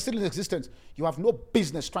the earth is still in existence, you have no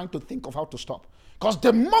business trying to think of how to stop. Because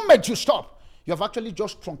the moment you stop, you have actually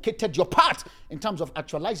just truncated your part in terms of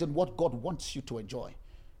actualizing what God wants you to enjoy. It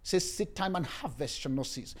says, seed time and harvest shall not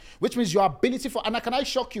cease. Which means your ability for, and can I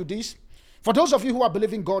shock you this? For those of you who are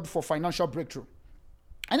believing God for financial breakthrough,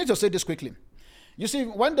 I need to say this quickly. You see,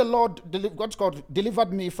 when the Lord, God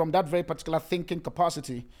delivered me from that very particular thinking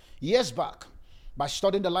capacity years back by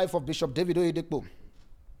studying the life of Bishop David Oyedepo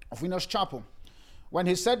of Winners Chapel, when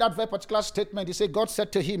he said that very particular statement, he said, God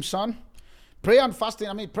said to him, son, prayer and fasting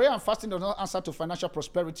does not answer to financial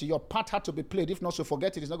prosperity. Your part had to be played. If not, so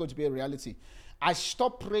forget it. It's not going to be a reality. I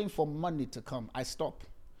stopped praying for money to come. I stopped.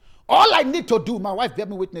 All I need to do, my wife bear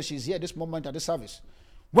me witness, she's here this moment at the service.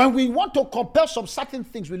 When we want to compel some certain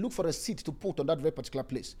things, we look for a seed to put on that very particular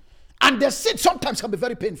place. And the seed sometimes can be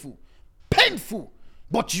very painful. Painful.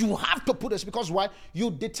 But you have to put this, because why?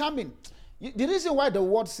 You determine. The reason why the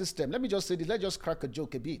word system, let me just say this, let's just crack a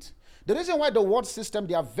joke a bit. The reason why the word system,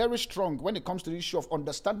 they are very strong when it comes to the issue of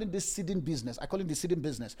understanding this seeding business. I call it the seeding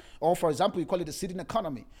business. Or for example, you call it the seeding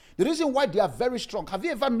economy. The reason why they are very strong, have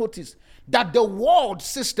you ever noticed that the world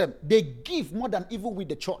system, they give more than even with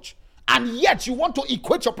the church? And yet you want to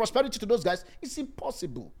equate your prosperity to those guys? It's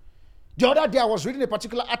impossible. The other day I was reading a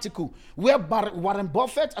particular article where Warren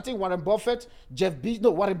Buffett, Warren Buffett,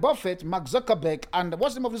 Mark Zuckerberg, and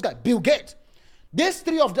what's the name of this guy? Bill Gates. These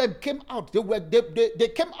three of them came out. They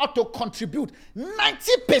came out to contribute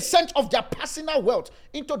 90% of their personal wealth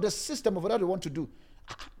into the system of whatever they want to do.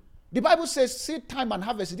 The Bible says seed time and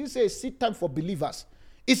harvest. It didn't say seed time for believers.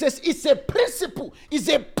 It says it's a principle. It's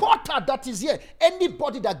a portal that is here.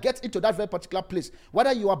 Anybody that gets into that very particular place,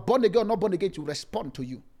 whether you are born again or not born again, to respond to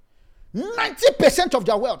you. 90% of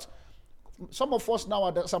their wealth. Some of us now,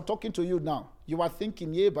 as I'm talking to you now, you are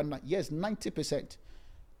thinking, yeah, but not. Yes, 90%.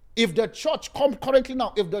 If the church, currently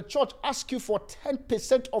now, if the church asks you for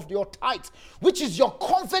 10% of your tithe, which is your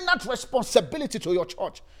covenant responsibility to your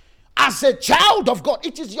church, as a child of God,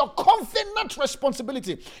 it is your covenant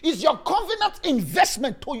responsibility. It's your covenant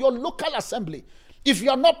investment to your local assembly. If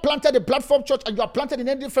you are not planted in Platform Church and you are planted in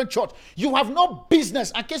any different church, you have no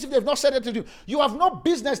business, in case if they've not said it to you, you have no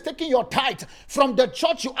business taking your tithe from the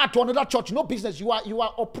church you are to another church. No business. You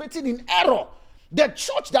are operating in error. The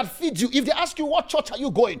church that feeds you, if they ask you what church are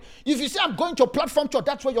you going, if you say I'm going to Platform Church,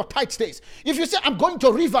 that's where your tithe stays. If you say I'm going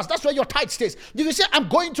to Rivers, that's where your tithe stays. If you say I'm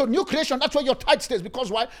going to New Creation, that's where your tithe stays.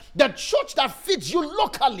 Because why? The church that feeds you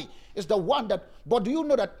locally is the one that, but do you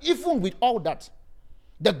know that even with all that,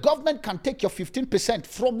 the government can take your 15%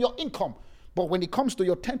 from your income. But when it comes to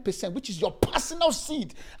your 10%, which is your personal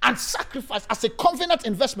seed and sacrifice as a covenant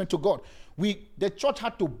investment to God, the church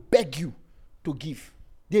had to beg you to give.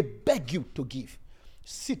 They beg you to give.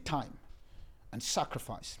 Seed time and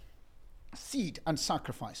sacrifice. Seed and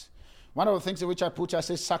sacrifice. One of the things in which I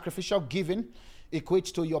say sacrificial giving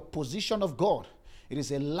equates to your position of God. It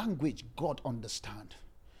is a language God understands.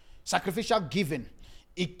 Sacrificial giving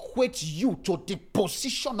equates you to the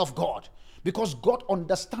position of God, because God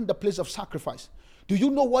understands the place of sacrifice. Do you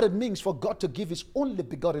know what it means for God to give his only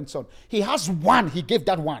begotten son? He has one, he gave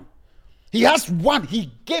that one. He has one,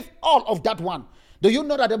 he gave all of that one. Do you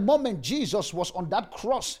know that the moment Jesus was on that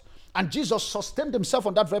cross and Jesus sustained himself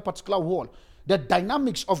on that very particular wall, the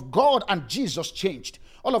dynamics of God and Jesus changed?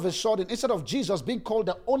 All of a sudden, instead of Jesus being called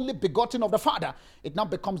the only begotten of the Father, it now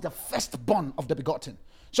becomes the firstborn of the begotten.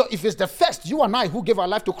 So if it's the first, you and I who gave our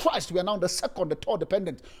life to Christ, we are now the second, the third,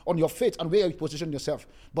 dependent on your faith and where you position yourself.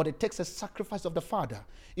 But it takes a sacrifice of the Father.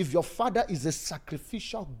 If your Father is a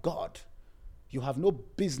sacrificial God, you have no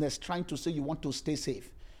business trying to say you want to stay safe.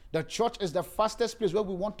 The church is the fastest place where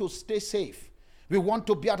we want to stay safe. We want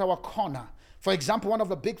to be at our corner. For example, one of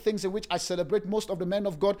the big things in which I celebrate most of the men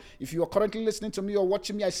of God, if you are currently listening to me or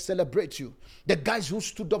watching me, I celebrate you. The guys who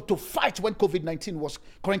stood up to fight when COVID-19 was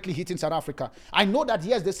currently hitting South Africa. I know that,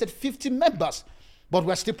 yes, they said 50 members, but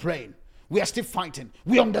we're still praying. We are still fighting.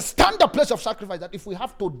 We understand the place of sacrifice, that if we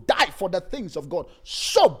have to die for the things of God,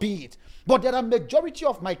 so be it. But there are majority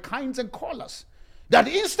of my kinds and callers that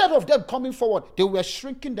instead of them coming forward, they were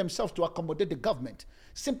shrinking themselves to accommodate the government.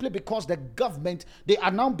 Simply because the government, they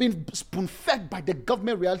are now being spoon-fed by the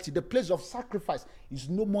government reality. The place of sacrifice is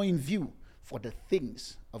no more in view for the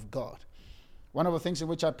things of God. One of the things in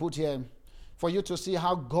which I put here, for you to see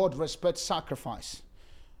how God respects sacrifice.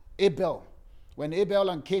 Abel, when Abel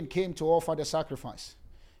and Cain came to offer the sacrifice,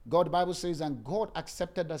 God, the Bible says, and God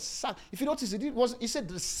accepted the sacrifice. If you notice, he said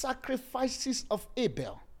the sacrifices of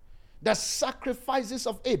Abel. The sacrifices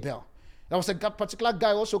of Abel. There was a particular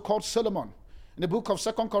guy also called Solomon. In the book of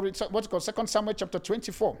 2 Samuel chapter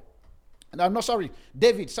 24.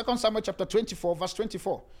 David, 2 Samuel chapter 24, verse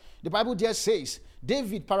 24. The Bible there says,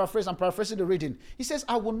 David, I'm paraphrasing the reading. He says,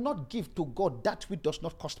 I will not give to God that which does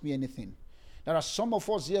not cost me anything. There are some of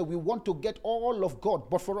us here, we want to get all of God,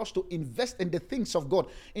 but for us to invest in the things of God.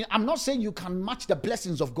 I'm not saying you can match the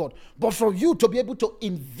blessings of God, but for you to be able to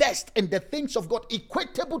invest in the things of God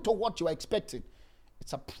equatable to what you are expecting,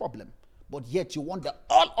 it's a problem. But yet you want the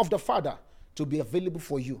all of the Father to be available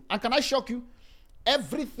for you. And can I shock you?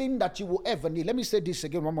 Everything that you will ever need, let me say this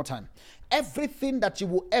again one more time. Everything that you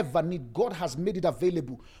will ever need, God has made it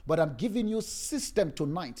available. But I'm giving you a system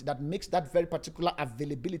tonight that makes that very particular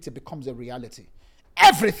availability becomes a reality.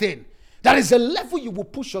 Everything. There is a level you will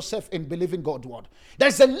push yourself in believing God's word. There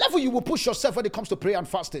is a level you will push yourself when it comes to prayer and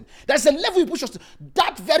fasting. There is a level you push yourself.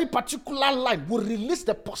 That very particular line will release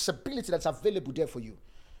the possibility that's available there for you.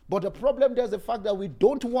 But the problem there is the fact that we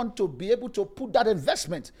don't want to be able to put that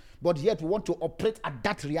investment, but yet we want to operate at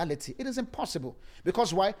that reality. It is impossible.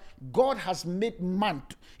 Because why? God has made man.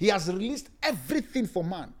 He has released everything for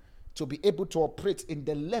man to be able to operate in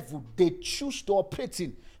the level they choose to operate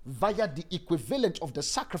in via the equivalent of the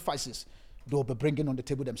sacrifices they will be bringing on the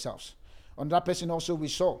table themselves. On that person also we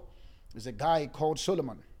saw, there's a guy called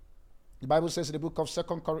Solomon. The Bible says in the book of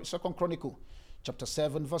Second Chronicle, chapter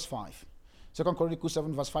 7, verse 5. 2 Chronicles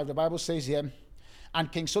 7 verse 5, the Bible says here,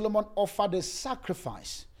 and King Solomon offered a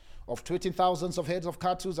sacrifice of 20,000 of heads of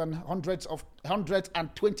cattle and hundreds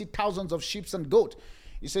and 20,000 of sheep and goat.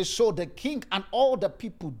 He says, so the king and all the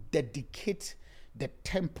people dedicate the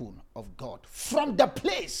temple of God from the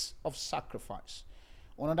place of sacrifice.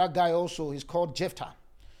 Another guy also is called Jephthah.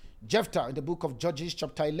 Jephthah in the book of Judges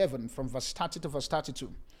chapter 11 from verse 30 to verse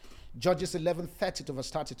 32. Judges 11:30 to verse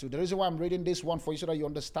 32. The reason why I'm reading this one for you so that you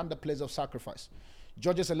understand the place of sacrifice.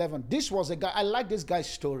 Judges 11. This was a guy, I like this guy's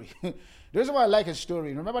story. The reason why I like his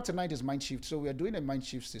story, remember tonight is mind shift, so we are doing a mind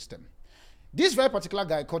shift system. This very particular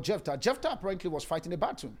guy called Jephthah. Jephthah apparently was fighting a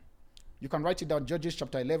battle. You can write it down, Judges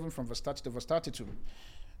chapter 11 from verse 30 to verse 32.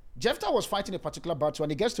 Jephthah was fighting a particular battle,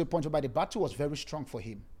 and he gets to a point where the battle was very strong for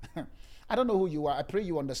him. I don't know who you are. I pray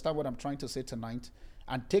you understand what I'm trying to say tonight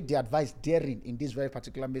and take the advice therein in this very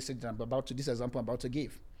particular message that this example I'm about to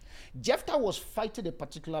give. Jephthah was fighting a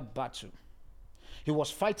particular battle. He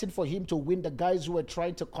was fighting for him to win the guys who were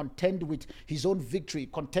trying to contend with his own victory,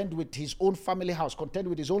 contend with his own family house, contend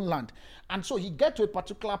with his own land. And so he get to a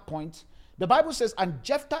particular point. The Bible says, and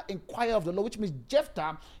Jephthah inquired of the Lord, which means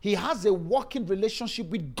Jephthah, he has a working relationship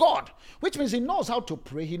with God, which means he knows how to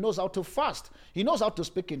pray, he knows how to fast, he knows how to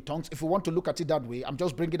speak in tongues. If we want to look at it that way, I'm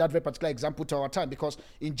just bringing that very particular example to our time, because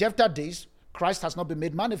in Jephthah days, Christ has not been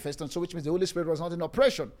made manifest, and so which means the Holy Spirit was not in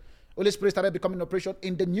operation. Holy Spirit started becoming in operation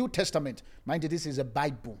in the New Testament. Mind you, this is a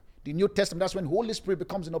Bible. The New Testament, that's when Holy Spirit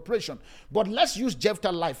becomes in operation. But let's use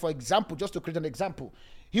Jephthah's life, for example, just to create an example.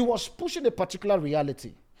 He was pushing a particular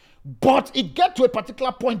reality. But it got to a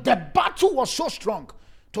particular point, the battle was so strong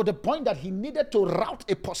to the point that he needed to route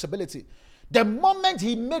a possibility. The moment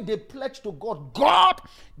he made a pledge to God, God,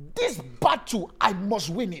 this battle, I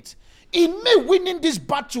must win it. In me winning this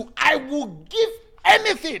battle, I will give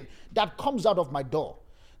anything that comes out of my door.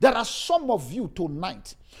 There are some of you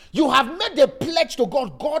tonight, you have made a pledge to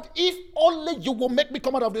God. God, if only you will make me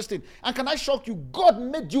come out of this thing. And can I shock you? God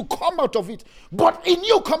made you come out of it. But in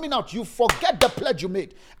you coming out, you forget the pledge you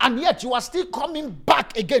made. And yet you are still coming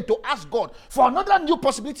back again to ask God for another new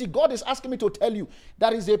possibility. God is asking me to tell you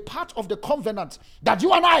that is a part of the covenant that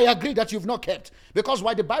you and I agree that you've not kept. Because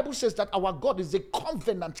why the Bible says that our God is a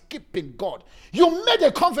covenant-keeping God. You made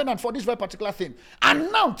a covenant for this very particular thing.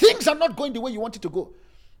 And now things are not going the way you want it to go.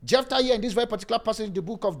 Jephthah here in this very particular passage in the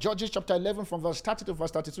book of Judges chapter 11 from verse 30 to verse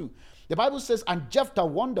 32. The Bible says, and Jephthah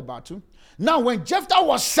won the battle. Now when Jephthah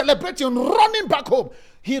was celebrating, running back home,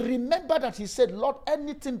 he remembered that he said, Lord,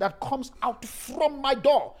 anything that comes out from my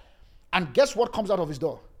door. And guess what comes out of his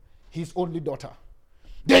door? His only daughter.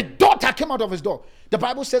 The daughter came out of his door. The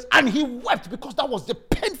Bible says, and he wept because that was the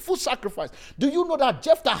painful sacrifice. Do you know that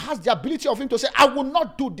Jephthah has the ability of him to say, I will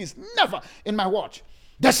not do this, never in my watch.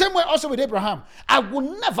 The same way also with Abraham. I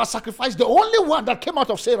will never sacrifice the only one that came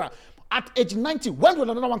out of Sarah at age 90. When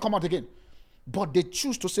will another one come out again? But they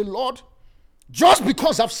choose to say, Lord, just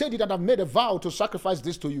because I've said it and I've made a vow to sacrifice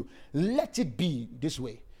this to you, let it be this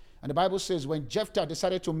way. And the Bible says when Jephthah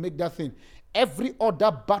decided to make that thing, every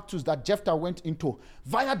other battles that Jephthah went into,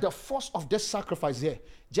 via the force of this sacrifice here,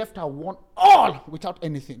 Jephthah won all without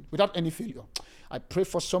anything, without any failure. I pray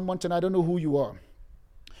for someone tonight, I don't know who you are.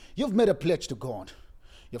 You've made a pledge to God.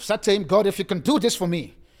 You've said to him, God, if you can do this for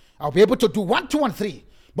me, I'll be able to do 1, 2, and 3.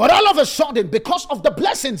 But all of a sudden, because of the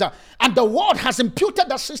blessings and the word has imputed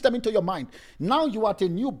that system into your mind, now you are at a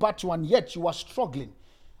new battle and yet you are struggling.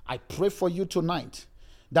 I pray for you tonight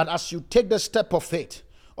that as you take the step of faith,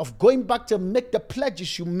 of going back to make the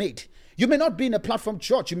pledges you made, you may not be in a platform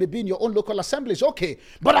church, you may be in your own local assemblies, okay.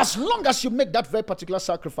 But as long as you make that very particular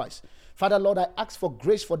sacrifice, Father, Lord, I ask for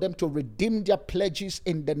grace for them to redeem their pledges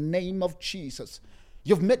in the name of Jesus.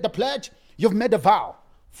 You've made the pledge, you've made the vow.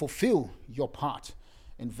 Fulfill your part.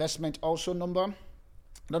 Investment also number, I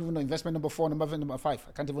don't even know, investment number 4, number 5,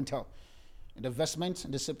 I can't even tell. The investment in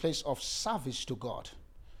the place of service to God.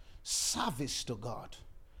 Service to God.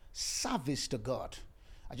 Service to God.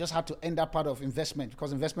 I just had to end that part of investment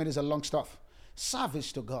because investment is a long stuff.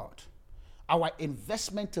 Service to God. Our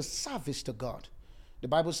investment is service to God. The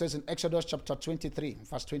Bible says in Exodus chapter 23,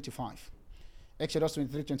 verse 25. Exodus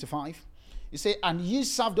 23, 25. He says, and ye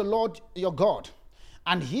serve the Lord your God,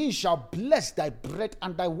 and he shall bless thy bread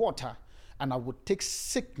and thy water, and I will take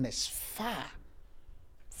sickness far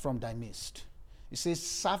from thy midst. He says,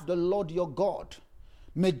 serve the Lord your God.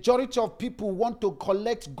 Majority of people want to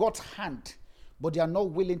collect God's hand, but they are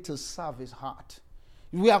not willing to serve his heart.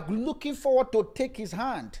 We are looking forward to take his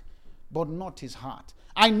hand, but not his heart.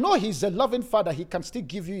 I know he's a loving father. He can still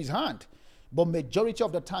give you his hand. But majority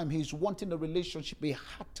of the time, he's wanting a relationship, a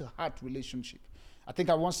heart-to-heart relationship. I think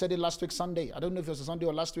I once said it last week Sunday. I don't know if it was a Sunday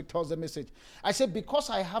or last week Thursday message. I said, because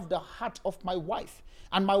I have the heart of my wife,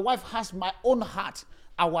 and my wife has my own heart,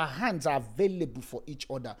 our hands are available for each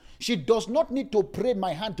other. She does not need to pray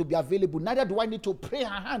my hand to be available. Neither do I need to pray her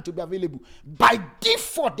hand to be available. By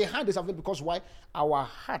default, the hand is available. Because why? Our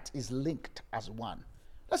heart is linked as one.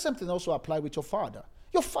 That same thing also apply with your father.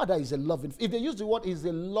 Your father is a loving, if they use the word, is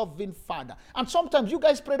a loving father. And sometimes you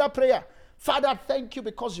guys pray that prayer. Father, thank you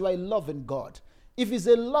because you are a loving God. If it's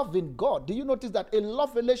a loving God, do you notice that a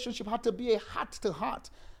love relationship had to be a heart to heart?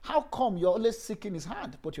 How come you're always seeking his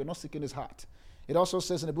hand, but you're not seeking his heart? It also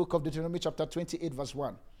says in the book of Deuteronomy chapter 28 verse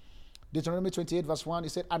 1. Deuteronomy 28 verse 1, it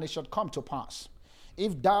said, and it shall come to pass,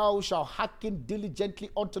 if thou shalt hearken diligently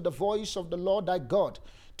unto the voice of the Lord thy God,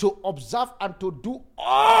 to observe and to do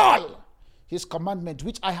all his commandment,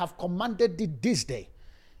 which I have commanded thee this day.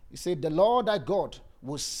 He said, the Lord thy God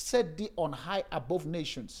will set thee on high above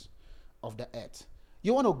nations of the earth.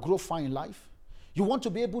 You want to grow far in life? You want to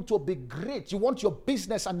be able to be great. You want your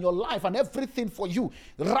business and your life and everything for you,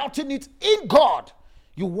 routing it in God.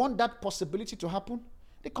 You want that possibility to happen?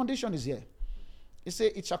 The condition is here. He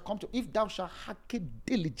said, it shall come to, if thou shalt hearken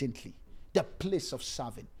diligently, the place of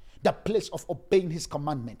serving, the place of obeying his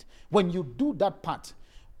commandment. When you do that part,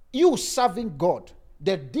 you serving God,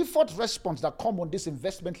 the default response that come on this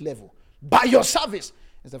investment level by your service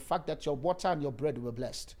is the fact that your water and your bread will be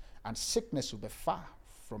blessed and sickness will be far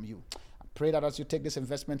from you. I pray that as you take this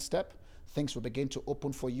investment step, things will begin to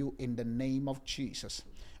open for you in the name of Jesus.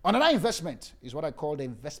 Another investment is what I call the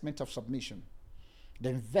investment of submission. The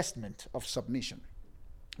investment of submission.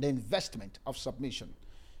 The investment of submission.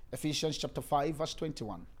 Ephesians chapter 5 verse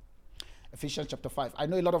 21. Ephesians chapter 5. I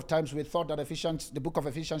know a lot of times we thought that the book of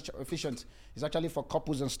Ephesians is actually for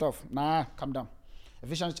couples and stuff. Nah, calm down.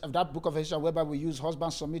 Ephesians, that book of Ephesians, whereby we use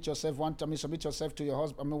husband, submit yourself submit yourself to your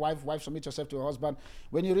husband, wife, submit yourself to your husband.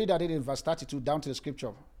 When you read that in verse 32 down to the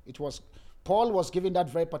scripture, Paul was giving that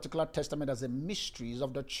very particular testament as a mysteries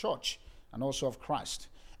of the church and also of Christ.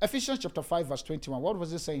 Ephesians chapter 5 verse 21, what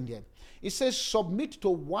was it saying here? It says, submit to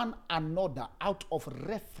one another out of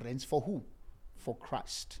reverence for who? For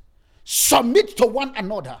Christ. Submit to one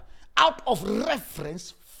another out of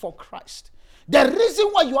reverence for Christ. The reason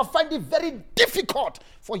why you are finding it very difficult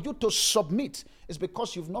for you to submit is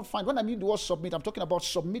because you've not found, when I mean the word submit, I'm talking about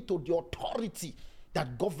submit to the authority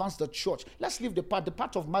that governs the church. Let's leave the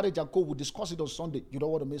part of marriage and co. We'll discuss it on Sunday. You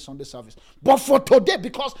don't want to miss Sunday service. But for today,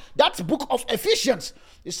 because that book of Ephesians,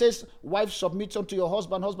 it says, wife submit unto your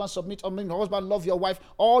husband, husband submit unto your husband, love your wife.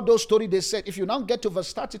 All those stories they said. If you now get to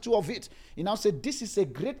verse 32 of it, you now say, this is a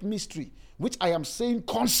great mystery, which I am saying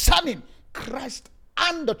concerning Christ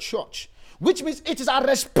and the church. Which means it is a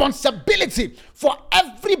responsibility for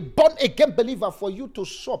every born-again believer for you to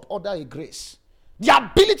sup under a grace. The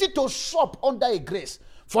ability to sup under a grace.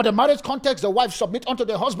 For the marriage context, the wife submit unto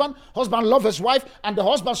the husband love his wife, and the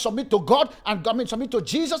husband submit to God, and God submit to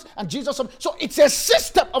Jesus, and Jesus submit. So it's a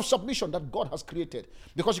system of submission that God has created.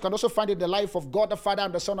 Because you can also find it in the life of God the Father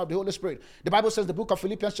and the Son of the Holy Spirit. The Bible says, the book of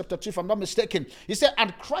Philippians chapter 2, if I'm not mistaken, he said,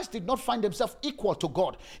 and Christ did not find himself equal to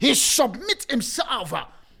God. He submit himself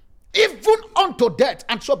even unto death.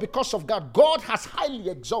 And so because of that, God has highly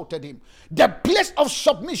exalted him. The place of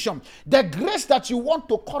submission, the grace that you want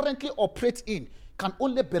to currently operate in, can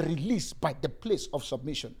only be released by the place of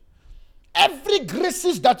submission. Every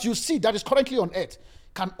graces that you see that is currently on earth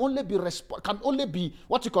can only be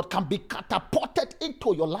catapulted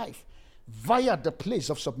into your life via the place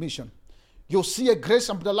of submission. You see a grace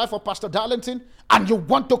in the life of Pastor Darlington, and you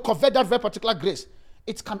want to convert that very particular grace.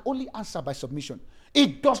 It can only answer by submission.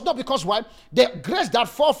 It does not, because why? The grace that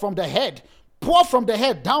fall from the head, pour from the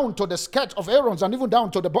head down to the skirt of Aaron's and even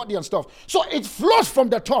down to the body and stuff. So it flows from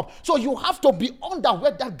the top. So you have to be under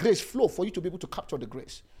where that grace flow for you to be able to capture the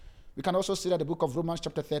grace. We can also see that the book of Romans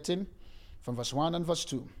chapter 13 from verse 1 and verse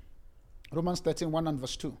 2. Romans 13, 1 and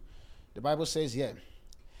verse 2. The Bible says here,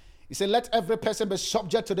 it said, let every person be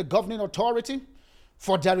subject to the governing authority,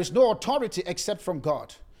 for there is no authority except from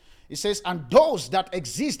God. It says, and those that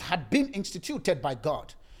exist had been instituted by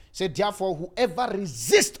God. It said, therefore, whoever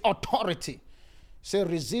resists authority, say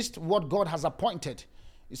resist what God has appointed.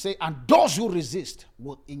 It says, and those who resist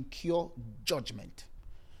will incur judgment.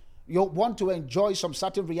 You want to enjoy some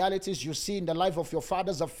certain realities you see in the life of your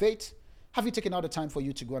fathers of faith? Have you taken out the time for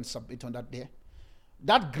you to go and submit on that day?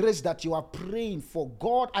 That grace that you are praying for,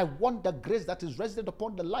 God, I want the grace that is resident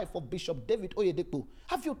upon the life of Bishop David Oyedepo.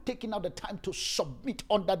 Have you taken out the time to submit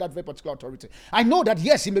under that very particular authority? I know that,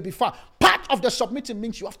 yes, he may be far. Part of the submitting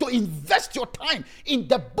means you have to invest your time in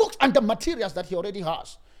the books and the materials that he already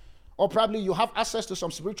has. Or probably you have access to some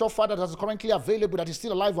spiritual father that is currently available, that is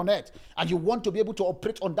still alive on earth, and you want to be able to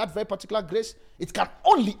operate on that very particular grace. It can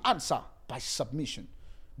only answer by submission.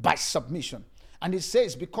 By submission. And it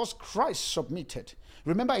says, because Christ submitted.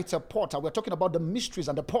 Remember, it's a portal. We're talking about the mysteries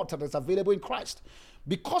and the portal that is available in Christ.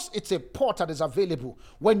 Because it's a portal that is available,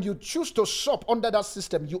 when you choose to sup under that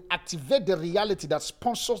system, you activate the reality that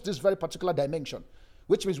sponsors this very particular dimension.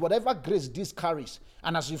 Which means whatever grace this carries,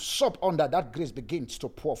 and as you sup under, that grace begins to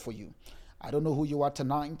pour for you. I don't know who you are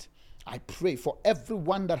tonight. I pray for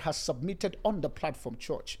everyone that has submitted on the platform,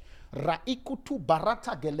 church. Raikutu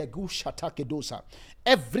barata gelegu shatakedosa.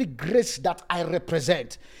 Every grace that I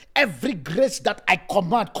represent, every grace that I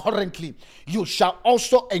command currently, you shall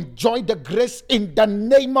also enjoy the grace in the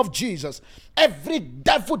name of Jesus. Every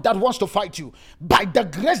devil that wants to fight you, by the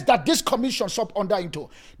grace that this commission sub under into,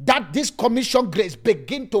 that this commission grace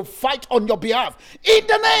begin to fight on your behalf in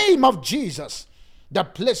the name of Jesus. The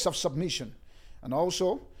place of submission. And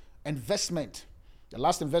also investment. The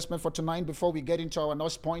last investment for tonight before we get into our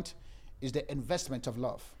next point is the investment of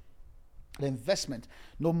love. The investment.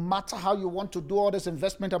 No matter how you want to do all this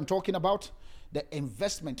investment I'm talking about, the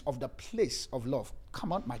investment of the place of love.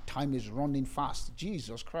 Come on, my time is running fast.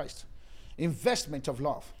 Jesus Christ. Investment of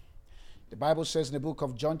love. The Bible says in the book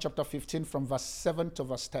of John chapter 15 from verse 7 to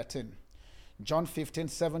verse 13. John 15,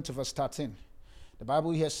 7 to verse 13. The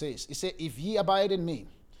Bible here says, it says, if ye abide in me,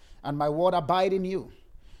 and my word abide in you,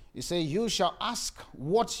 he said, you shall ask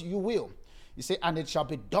what you will. He said, and it shall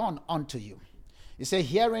be done unto you. He said,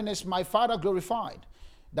 herein is my Father glorified,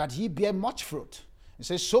 that ye bear much fruit. He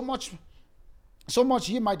said, so much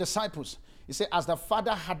ye my disciples. He said, as the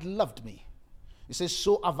Father had loved me. He says,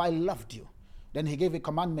 so have I loved you. Then he gave a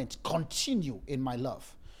commandment, continue in my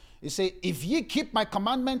love. He said, if ye keep my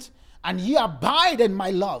commandment, and ye abide in my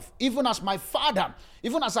love, even as my Father,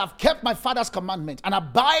 even as I've kept my Father's commandment and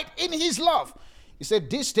abide in his love. He said,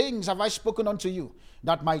 these things have I spoken unto you,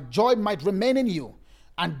 that my joy might remain in you,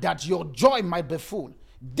 and that your joy might be full.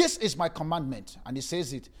 This is my commandment. And he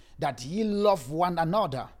says it, that ye love one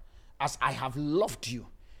another as I have loved you.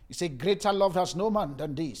 He said, greater love has no man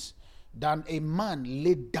than this, than a man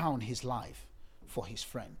laid down his life for his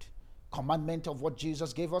friend. Commandment of what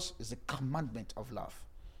Jesus gave us is the commandment of love.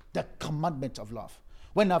 The commandment of love.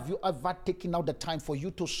 When have you ever taken out the time for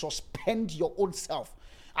you to suspend your own self?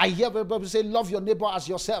 I hear people say, love your neighbor as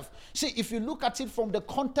yourself. See, if you look at it from the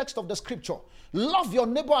context of the scripture, love your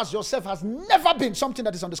neighbor as yourself has never been something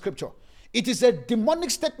that is on the scripture. It is a demonic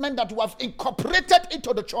statement that we have incorporated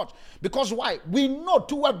into the church. Because why? We know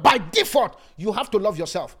by default, you have to love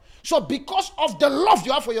yourself. So because of the love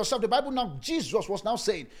you have for yourself, the Bible now, Jesus was now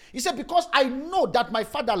saying, he said, because I know that my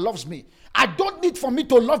Father loves me, I don't need for me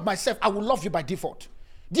to love myself. I will love you by default.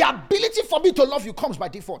 The ability for me to love you comes by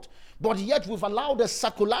default. But yet we've allowed the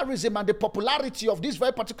secularism and the popularity of this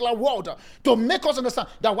very particular world to make us understand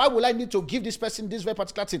that why will I need to give this person this very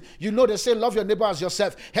particular thing? You know, they say love your neighbor as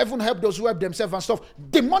yourself. Heaven help those who help themselves and stuff.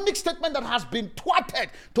 Demonic statement that has been thwarted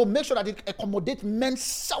to make sure that it accommodates men's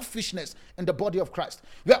selfishness in the body of Christ.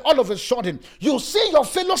 Where all of a sudden, you see your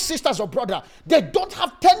fellow sisters or brother, they don't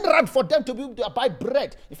have 10 rand for them to be able to buy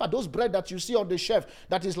bread. In fact, those bread that you see on the shelf,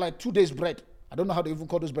 that is like 2 days bread. I don't know how they even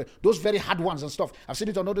call those bread. Those very hard ones and stuff. I've seen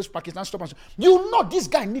it on all those Pakistan stores. You know this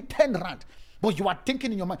guy need 10 rand. But you are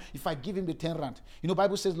thinking in your mind, if I give him the 10 rand. You know,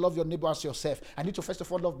 Bible says love your neighbor as yourself. I need to first of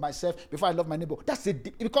all love myself before I love my neighbor. That's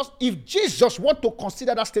it. Because if Jesus want to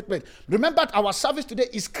consider that statement, remember our service today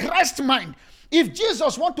is Christ's mind. If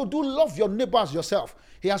Jesus want to do love your neighbor as yourself,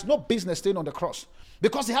 he has no business staying on the cross.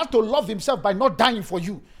 Because he has to love himself by not dying for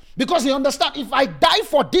you. Because he understands, if I die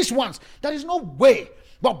for these ones, there is no way.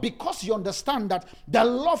 But because you understand that the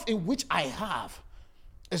love in which I have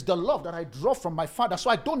is the love that I draw from my Father,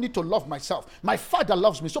 so I don't need to love myself. My Father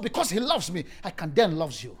loves me, so because he loves me, I can then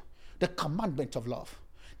love you. The commandment of love.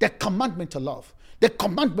 The commandment to love. The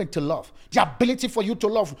commandment to love. The ability for you to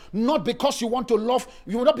love, not because you want to love,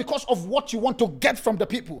 not because of what you want to get from the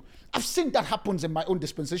people. I've seen that happens in my own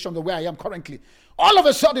dispensation, the way I am currently. All of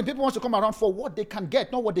a sudden, people want to come around for what they can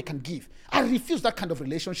get, not what they can give. I refuse that kind of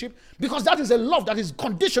relationship because that is a love that is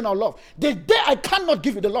conditional love. The day I cannot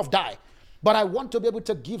give you the love, die. But I want to be able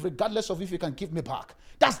to give regardless of if you can give me back.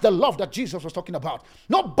 That's the love that Jesus was talking about.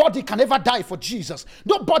 Nobody can ever die for Jesus.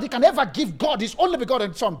 Nobody can ever give God his only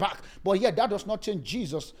begotten son back. But yet that does not change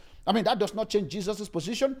Jesus. That does not change Jesus'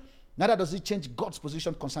 position. Neither does it change God's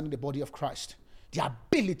position concerning the body of Christ. The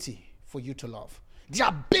ability for you to love. The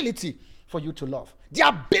ability for you to love. The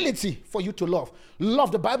ability for you to love.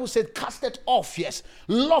 Love, the Bible said, cast it off, yes.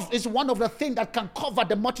 Love is one of the things that can cover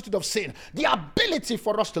the multitude of sin. The ability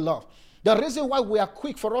for us to love. The reason why we are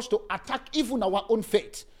quick for us to attack even our own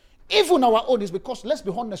faith, even our own, is because, let's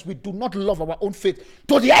be honest, we do not love our own faith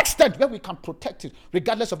to the extent where we can protect it,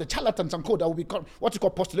 regardless of the charlatans and code that will become what you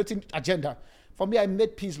call postulating agenda. For me, I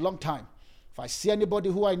made peace long time. If I see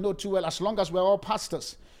anybody who I know too well, as long as we're all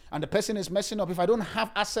pastors, and the person is messing up, if I don't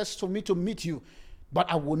have access to me to meet you,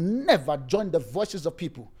 but I will never join the voices of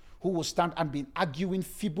people who will stand and be arguing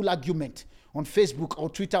feeble argument on Facebook or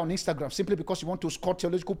Twitter, on Instagram, simply because you want to score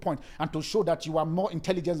theological point and to show that you are more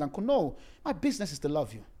intelligent than... No, my business is to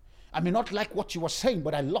love you. I may not like what you were saying,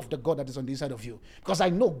 but I love the God that is on the inside of you. Because I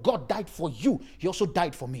know God died for you. He also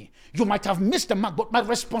died for me. You might have missed the mark, but my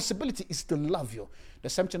responsibility is to love you. The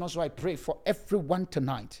same thing also I pray for everyone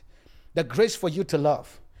tonight. The grace for you to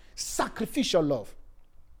love. Sacrificial love.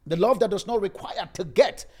 The love that does not require to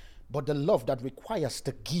get, but the love that requires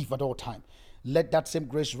to give at all time. Let that same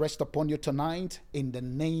grace rest upon you tonight in the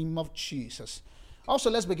name of Jesus.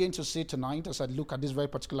 Also, let's begin to see tonight as I look at this very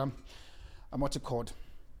particular,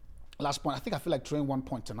 last point. I feel like throwing one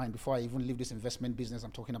point tonight before I even leave this investment business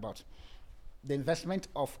I'm talking about. The investment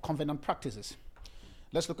of covenant practices.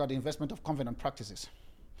 Let's look at the investment of covenant practices.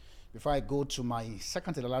 Before I go to my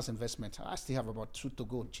second to the last investment, I still have about 2 to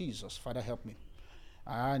go. Jesus, Father, help me.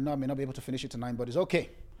 I know I may not be able to finish it tonight, but it's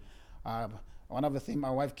okay. One of the things my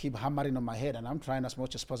wife keep hammering on my head, and I'm trying as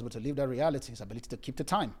much as possible to live that reality, is ability to keep the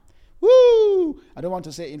time. Woo! I don't want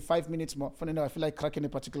to say in 5 minutes more. Funny enough, I feel like cracking a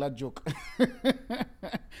particular joke.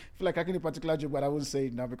 But I won't say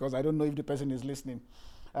it now because I don't know if the person is listening.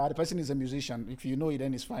 The person is a musician. If you know it,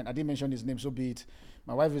 then it's fine. I didn't mention his name, so be it.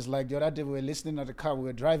 My wife is like, the other day we were listening at the car, we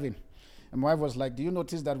were driving. And my wife was like, do you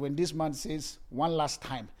notice that when this man says one last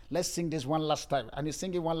time, let's sing this one last time, and he's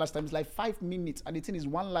singing one last time, it's like 5 minutes, and the thing is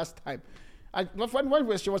one last time.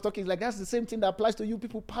 When she was talking, like, that's the same thing that applies to you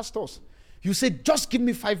people, pastors. You say, just give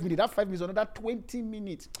me 5 minutes. That 5 minutes, another 20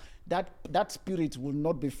 minutes. That spirit will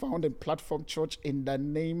not be found in Platform Church in the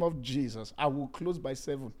name of Jesus. I will close by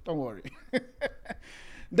 7. Don't worry.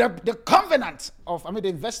 The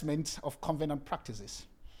investment of covenant practices.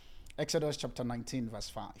 Exodus chapter 19, verse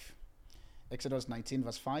 5. Exodus 19,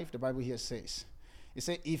 verse 5, the Bible here says, it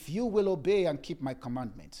says, if you will obey and keep my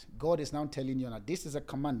commandment, God is now telling you that this is a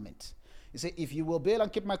commandment. He said, if you will obey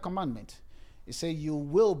and keep my commandment, he said, you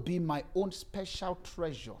will be my own special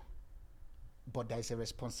treasure. But there is a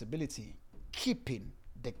responsibility, keeping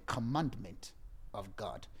the commandment of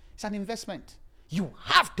God. It's an investment. You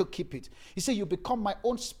have to keep it. He said, you become my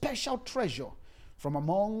own special treasure from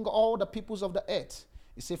among all the peoples of the earth.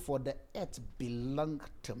 He said, for the earth belong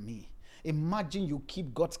to me. Imagine you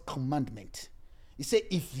keep God's commandment. He said,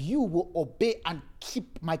 if you will obey and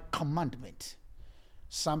keep my commandment.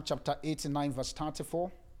 Psalm chapter 89, verse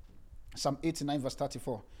 34. Psalm 89, verse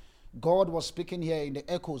 34. God was speaking here in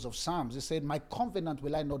the echoes of Psalms. He said, my covenant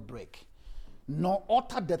will I not break, nor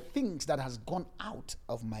utter the things that has gone out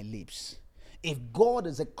of my lips. If God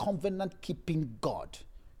is a covenant-keeping God,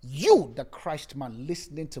 you, the Christ man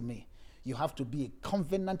listening to me, you have to be a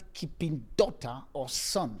covenant-keeping daughter or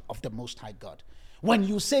son of the Most High God. When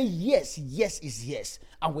you say yes, yes is yes.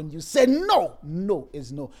 And when you say no, no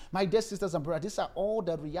is no. My dear sisters and brothers, these are all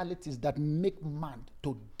the realities that make man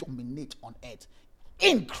to dominate on earth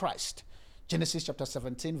in Christ. Genesis chapter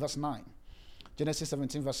 17, verse 9. Genesis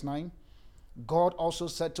 17, verse 9. God also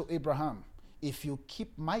said to Abraham, if you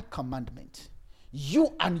keep my commandment,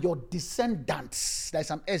 you and your descendants,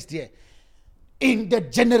 there's an S there, in the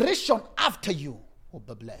generation after you will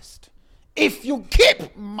be blessed. If you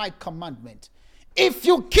keep my commandment, if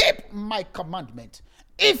you keep my commandment,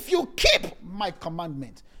 if you keep my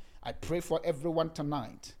commandment, I pray for everyone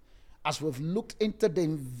tonight as we've looked into the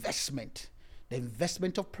investment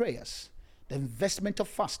of prayers, the investment of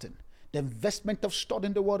fasting, the investment of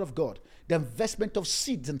studying the word of God, the investment of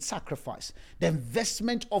seeds and sacrifice, the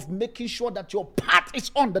investment of making sure that your part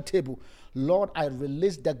is on the table. Lord, I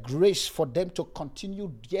release the grace for them to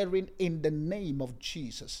continue daring in the name of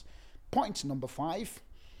Jesus. Point number 5.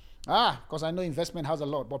 Because I know investment has a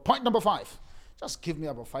lot. But point number 5. Just give me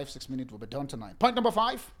about 5-6 minutes. We'll be done tonight. Point number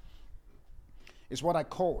 5 is what I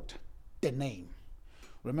called the name.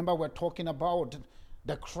 Remember, we're talking about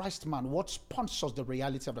the Christ man. What sponsors the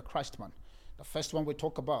reality of the Christ man? The first one we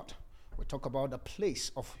talk about the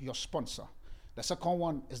place of your sponsor. The second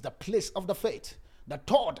one is the place of the faith. The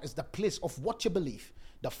third is the place of what you believe.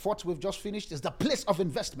 The fourth we've just finished is the place of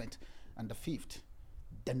investment. And the fifth,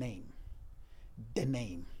 the name. The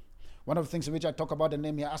name. One of the things in which I talk about the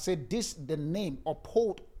name here, I said the name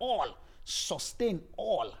uphold all, sustain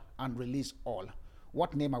all, and release all.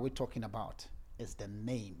 What name are we talking about? It's the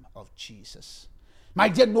name of Jesus. My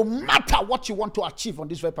dear, no matter what you want to achieve on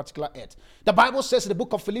this very particular earth, the Bible says in the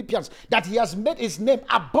book of Philippians that he has made his name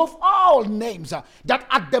above all names, that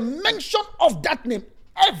at the mention of that name,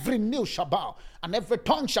 every knee shall bow and every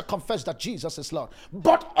tongue shall confess that Jesus is Lord.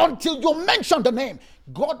 But until you mention the name,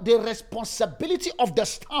 God, the responsibility of the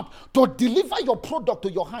stamp to deliver your product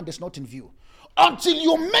to your hand is not in view. Until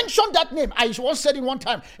you mention that name. I once said in one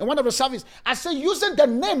time in one of the services, I say using the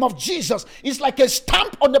name of Jesus is like a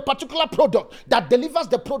stamp on a particular product that delivers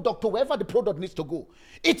the product to wherever the product needs to go.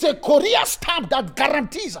 It's a courier stamp that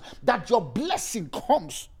guarantees that your blessing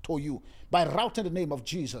comes to you by routing the name of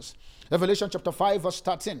Jesus. Revelation chapter 5 verse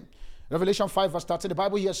 13. Revelation 5 verse 13, the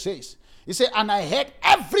Bible here says, he said, and I heard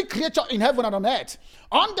every creature in heaven and on earth,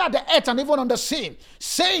 under the earth and even on the sea,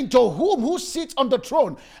 saying to who sits on the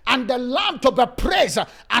throne, and the Lamb to be praise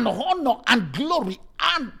and honor and glory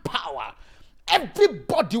and power.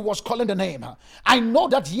 Everybody was calling the name. I know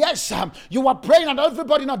that, yes, you are praying, and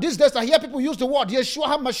everybody now these days I hear people use the word Yeshua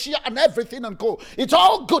HaMashiach and everything and go. It's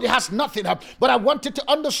all good. It has nothing. But I wanted to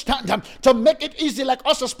understand, to make it easy, like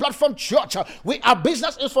us as Platform Church. Our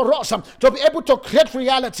business is for us to be able to create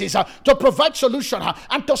realities, to provide solution,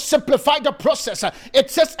 and to simplify the process. It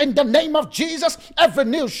says in the name of Jesus, every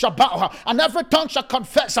knee shall bow and every tongue shall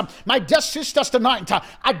confess. My dear sisters tonight,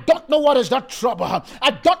 I don't know what is that trouble.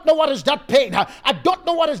 I don't know what is that pain. I don't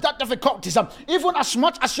know what is that difficulties. Even as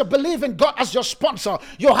much as you believe in God as your sponsor,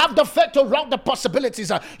 you have the faith to route the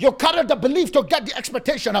possibilities. You carry the belief to get the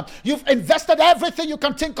expectation. You've invested everything you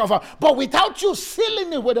can think of. But without you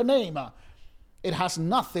sealing it with a name, it has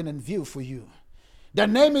nothing in view for you. The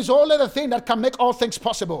name is only the thing that can make all things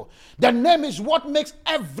possible. The name is what makes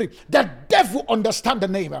the devil understand the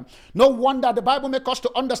name. No wonder the Bible makes us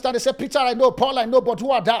to understand. They say, Peter, I know, Paul, I know, but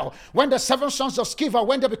who art thou? When the 7 sons of Sceva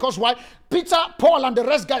went there, because why? Peter, Paul, and the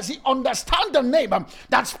rest guys, he understand the name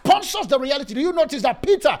that sponsors the reality. Do you notice that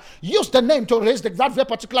Peter used the name to raise that very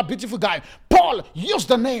particular beautiful guy? Paul used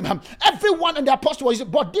the name. Everyone in the apostle was,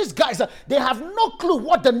 but these guys, they have no clue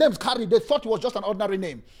what the names carry. They thought it was just an ordinary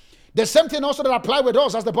name. The same thing also that apply with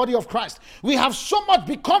us as the body of Christ. We have so much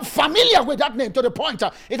become familiar with that name to the point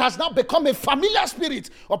it has now become a familiar spirit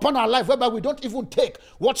upon our life, whereby we don't even take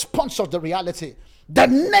what sponsors the reality. The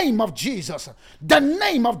name of Jesus. The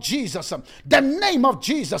name of Jesus. The name of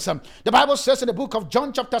Jesus. The Bible says in the book of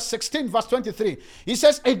John chapter 16 verse 23, he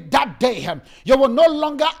says, in that day you will no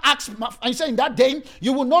longer ask me, he said, in that day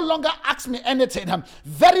you will no longer ask me anything.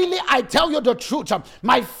 Verily I tell you the truth,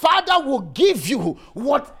 my Father will give you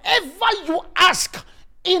whatever you ask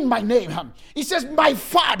in my name. He says, my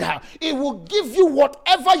Father, it will give you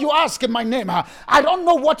whatever you ask in my name. I don't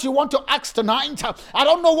know what you want to ask tonight. I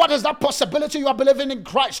don't know what is that possibility you are believing in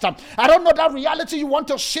Christ. I don't know that reality you want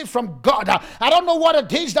to see from God. I don't know what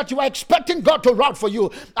it is that you are expecting God to route for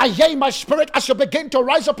you. I hear in my spirit as you begin to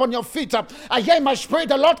rise up on your feet. I hear in my spirit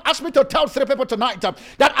the Lord asked me to tell 3 people tonight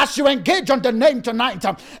that as you engage on the name tonight,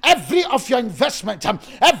 every of your investment,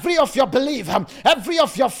 every of your belief, every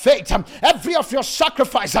of your faith, every of your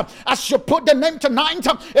sacrifice, as you put the name tonight,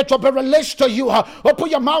 it will be released to you. Open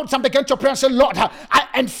your mouth and begin to pray and say, Lord, I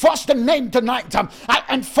enforce the name tonight. I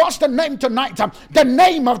enforce the name tonight. The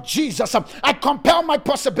name of Jesus. I compel my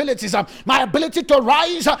possibilities, my ability to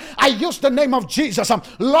rise. I use the name of Jesus.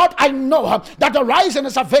 Lord, I know that the rising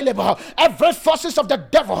is available. Every forces of the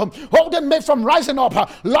devil holding me from rising up,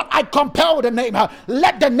 Lord, I compel the name.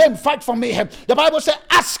 Let the name fight for me. The Bible says,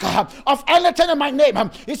 ask of anything in my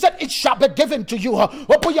name. He said, it shall be given to you.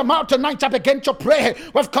 Open your mouth tonight and begin to pray.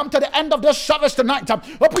 We've come to the end of this service tonight.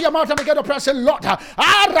 Open your mouth and begin to pray and say, Lord, Lord,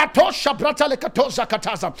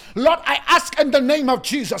 I ask in the name of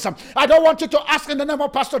Jesus. I don't want you to ask in the name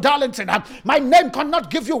of Pastor Darlington. My name cannot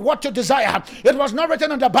give you what you desire. It was not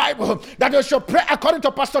written in the Bible that you should pray according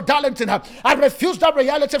to Pastor Darlington. I refuse that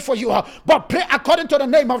reality for you, but pray according to the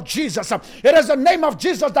name of Jesus. It is the name of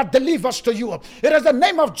Jesus that delivers to you. It is the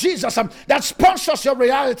name of Jesus that sponsors your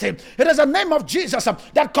reality. It is the name of Jesus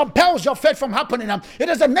that compels your faith from happening. It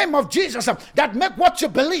is the name of Jesus that make what you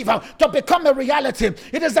believe to become a reality.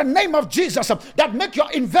 It is the name of Jesus that make your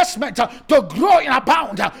investment to grow in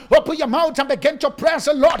abound. Open your mouth and begin to pray and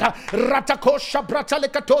say, Lord, ratakosha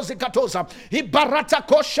bratalekatozi katoza, ibarata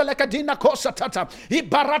kosha lekadina kosa tata,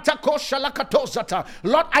 ibarata kosha lakatozata.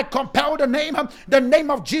 Lord, I compel the name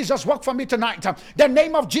of Jesus work for me tonight. The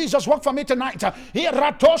name of Jesus work for me tonight.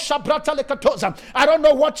 Iratosha bratalekatoza. I don't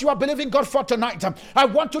know what you are believing God for tonight. I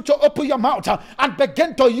want you to open your mouth and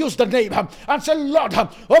begin to use the name and say, Lord,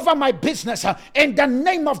 over my business, in the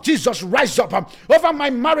name of Jesus, rise up. Over my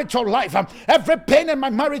marital life, every pain in my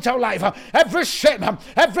marital life, every shame,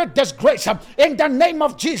 every disgrace, in the name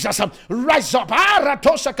of Jesus, rise up.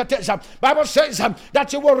 Bible says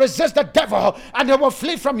that you will resist the devil and he will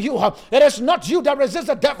flee from you. It is not you that resist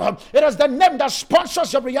the devil. It is the name that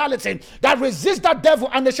sponsors your reality that resists the devil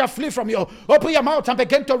and they shall flee from you. Open your mouth and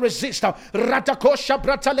begin to resist. Ratakosha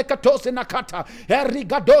bratalekatosi nakata,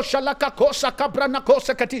 erigadosha lakakosa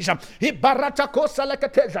kabranakosa katija, ibaratakosa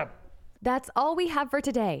lakateja. That's all we have for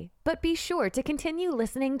today, but be sure to continue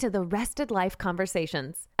listening to the Rested Life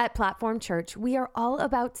Conversations. At Platform Church, we are all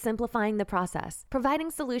about simplifying the process,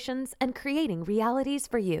 providing solutions, and creating realities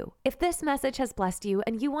for you. If this message has blessed you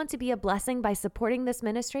and you want to be a blessing by supporting this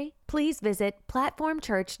ministry, please visit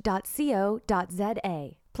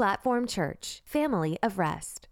platformchurch.co.za. Platform Church, Family of Rest.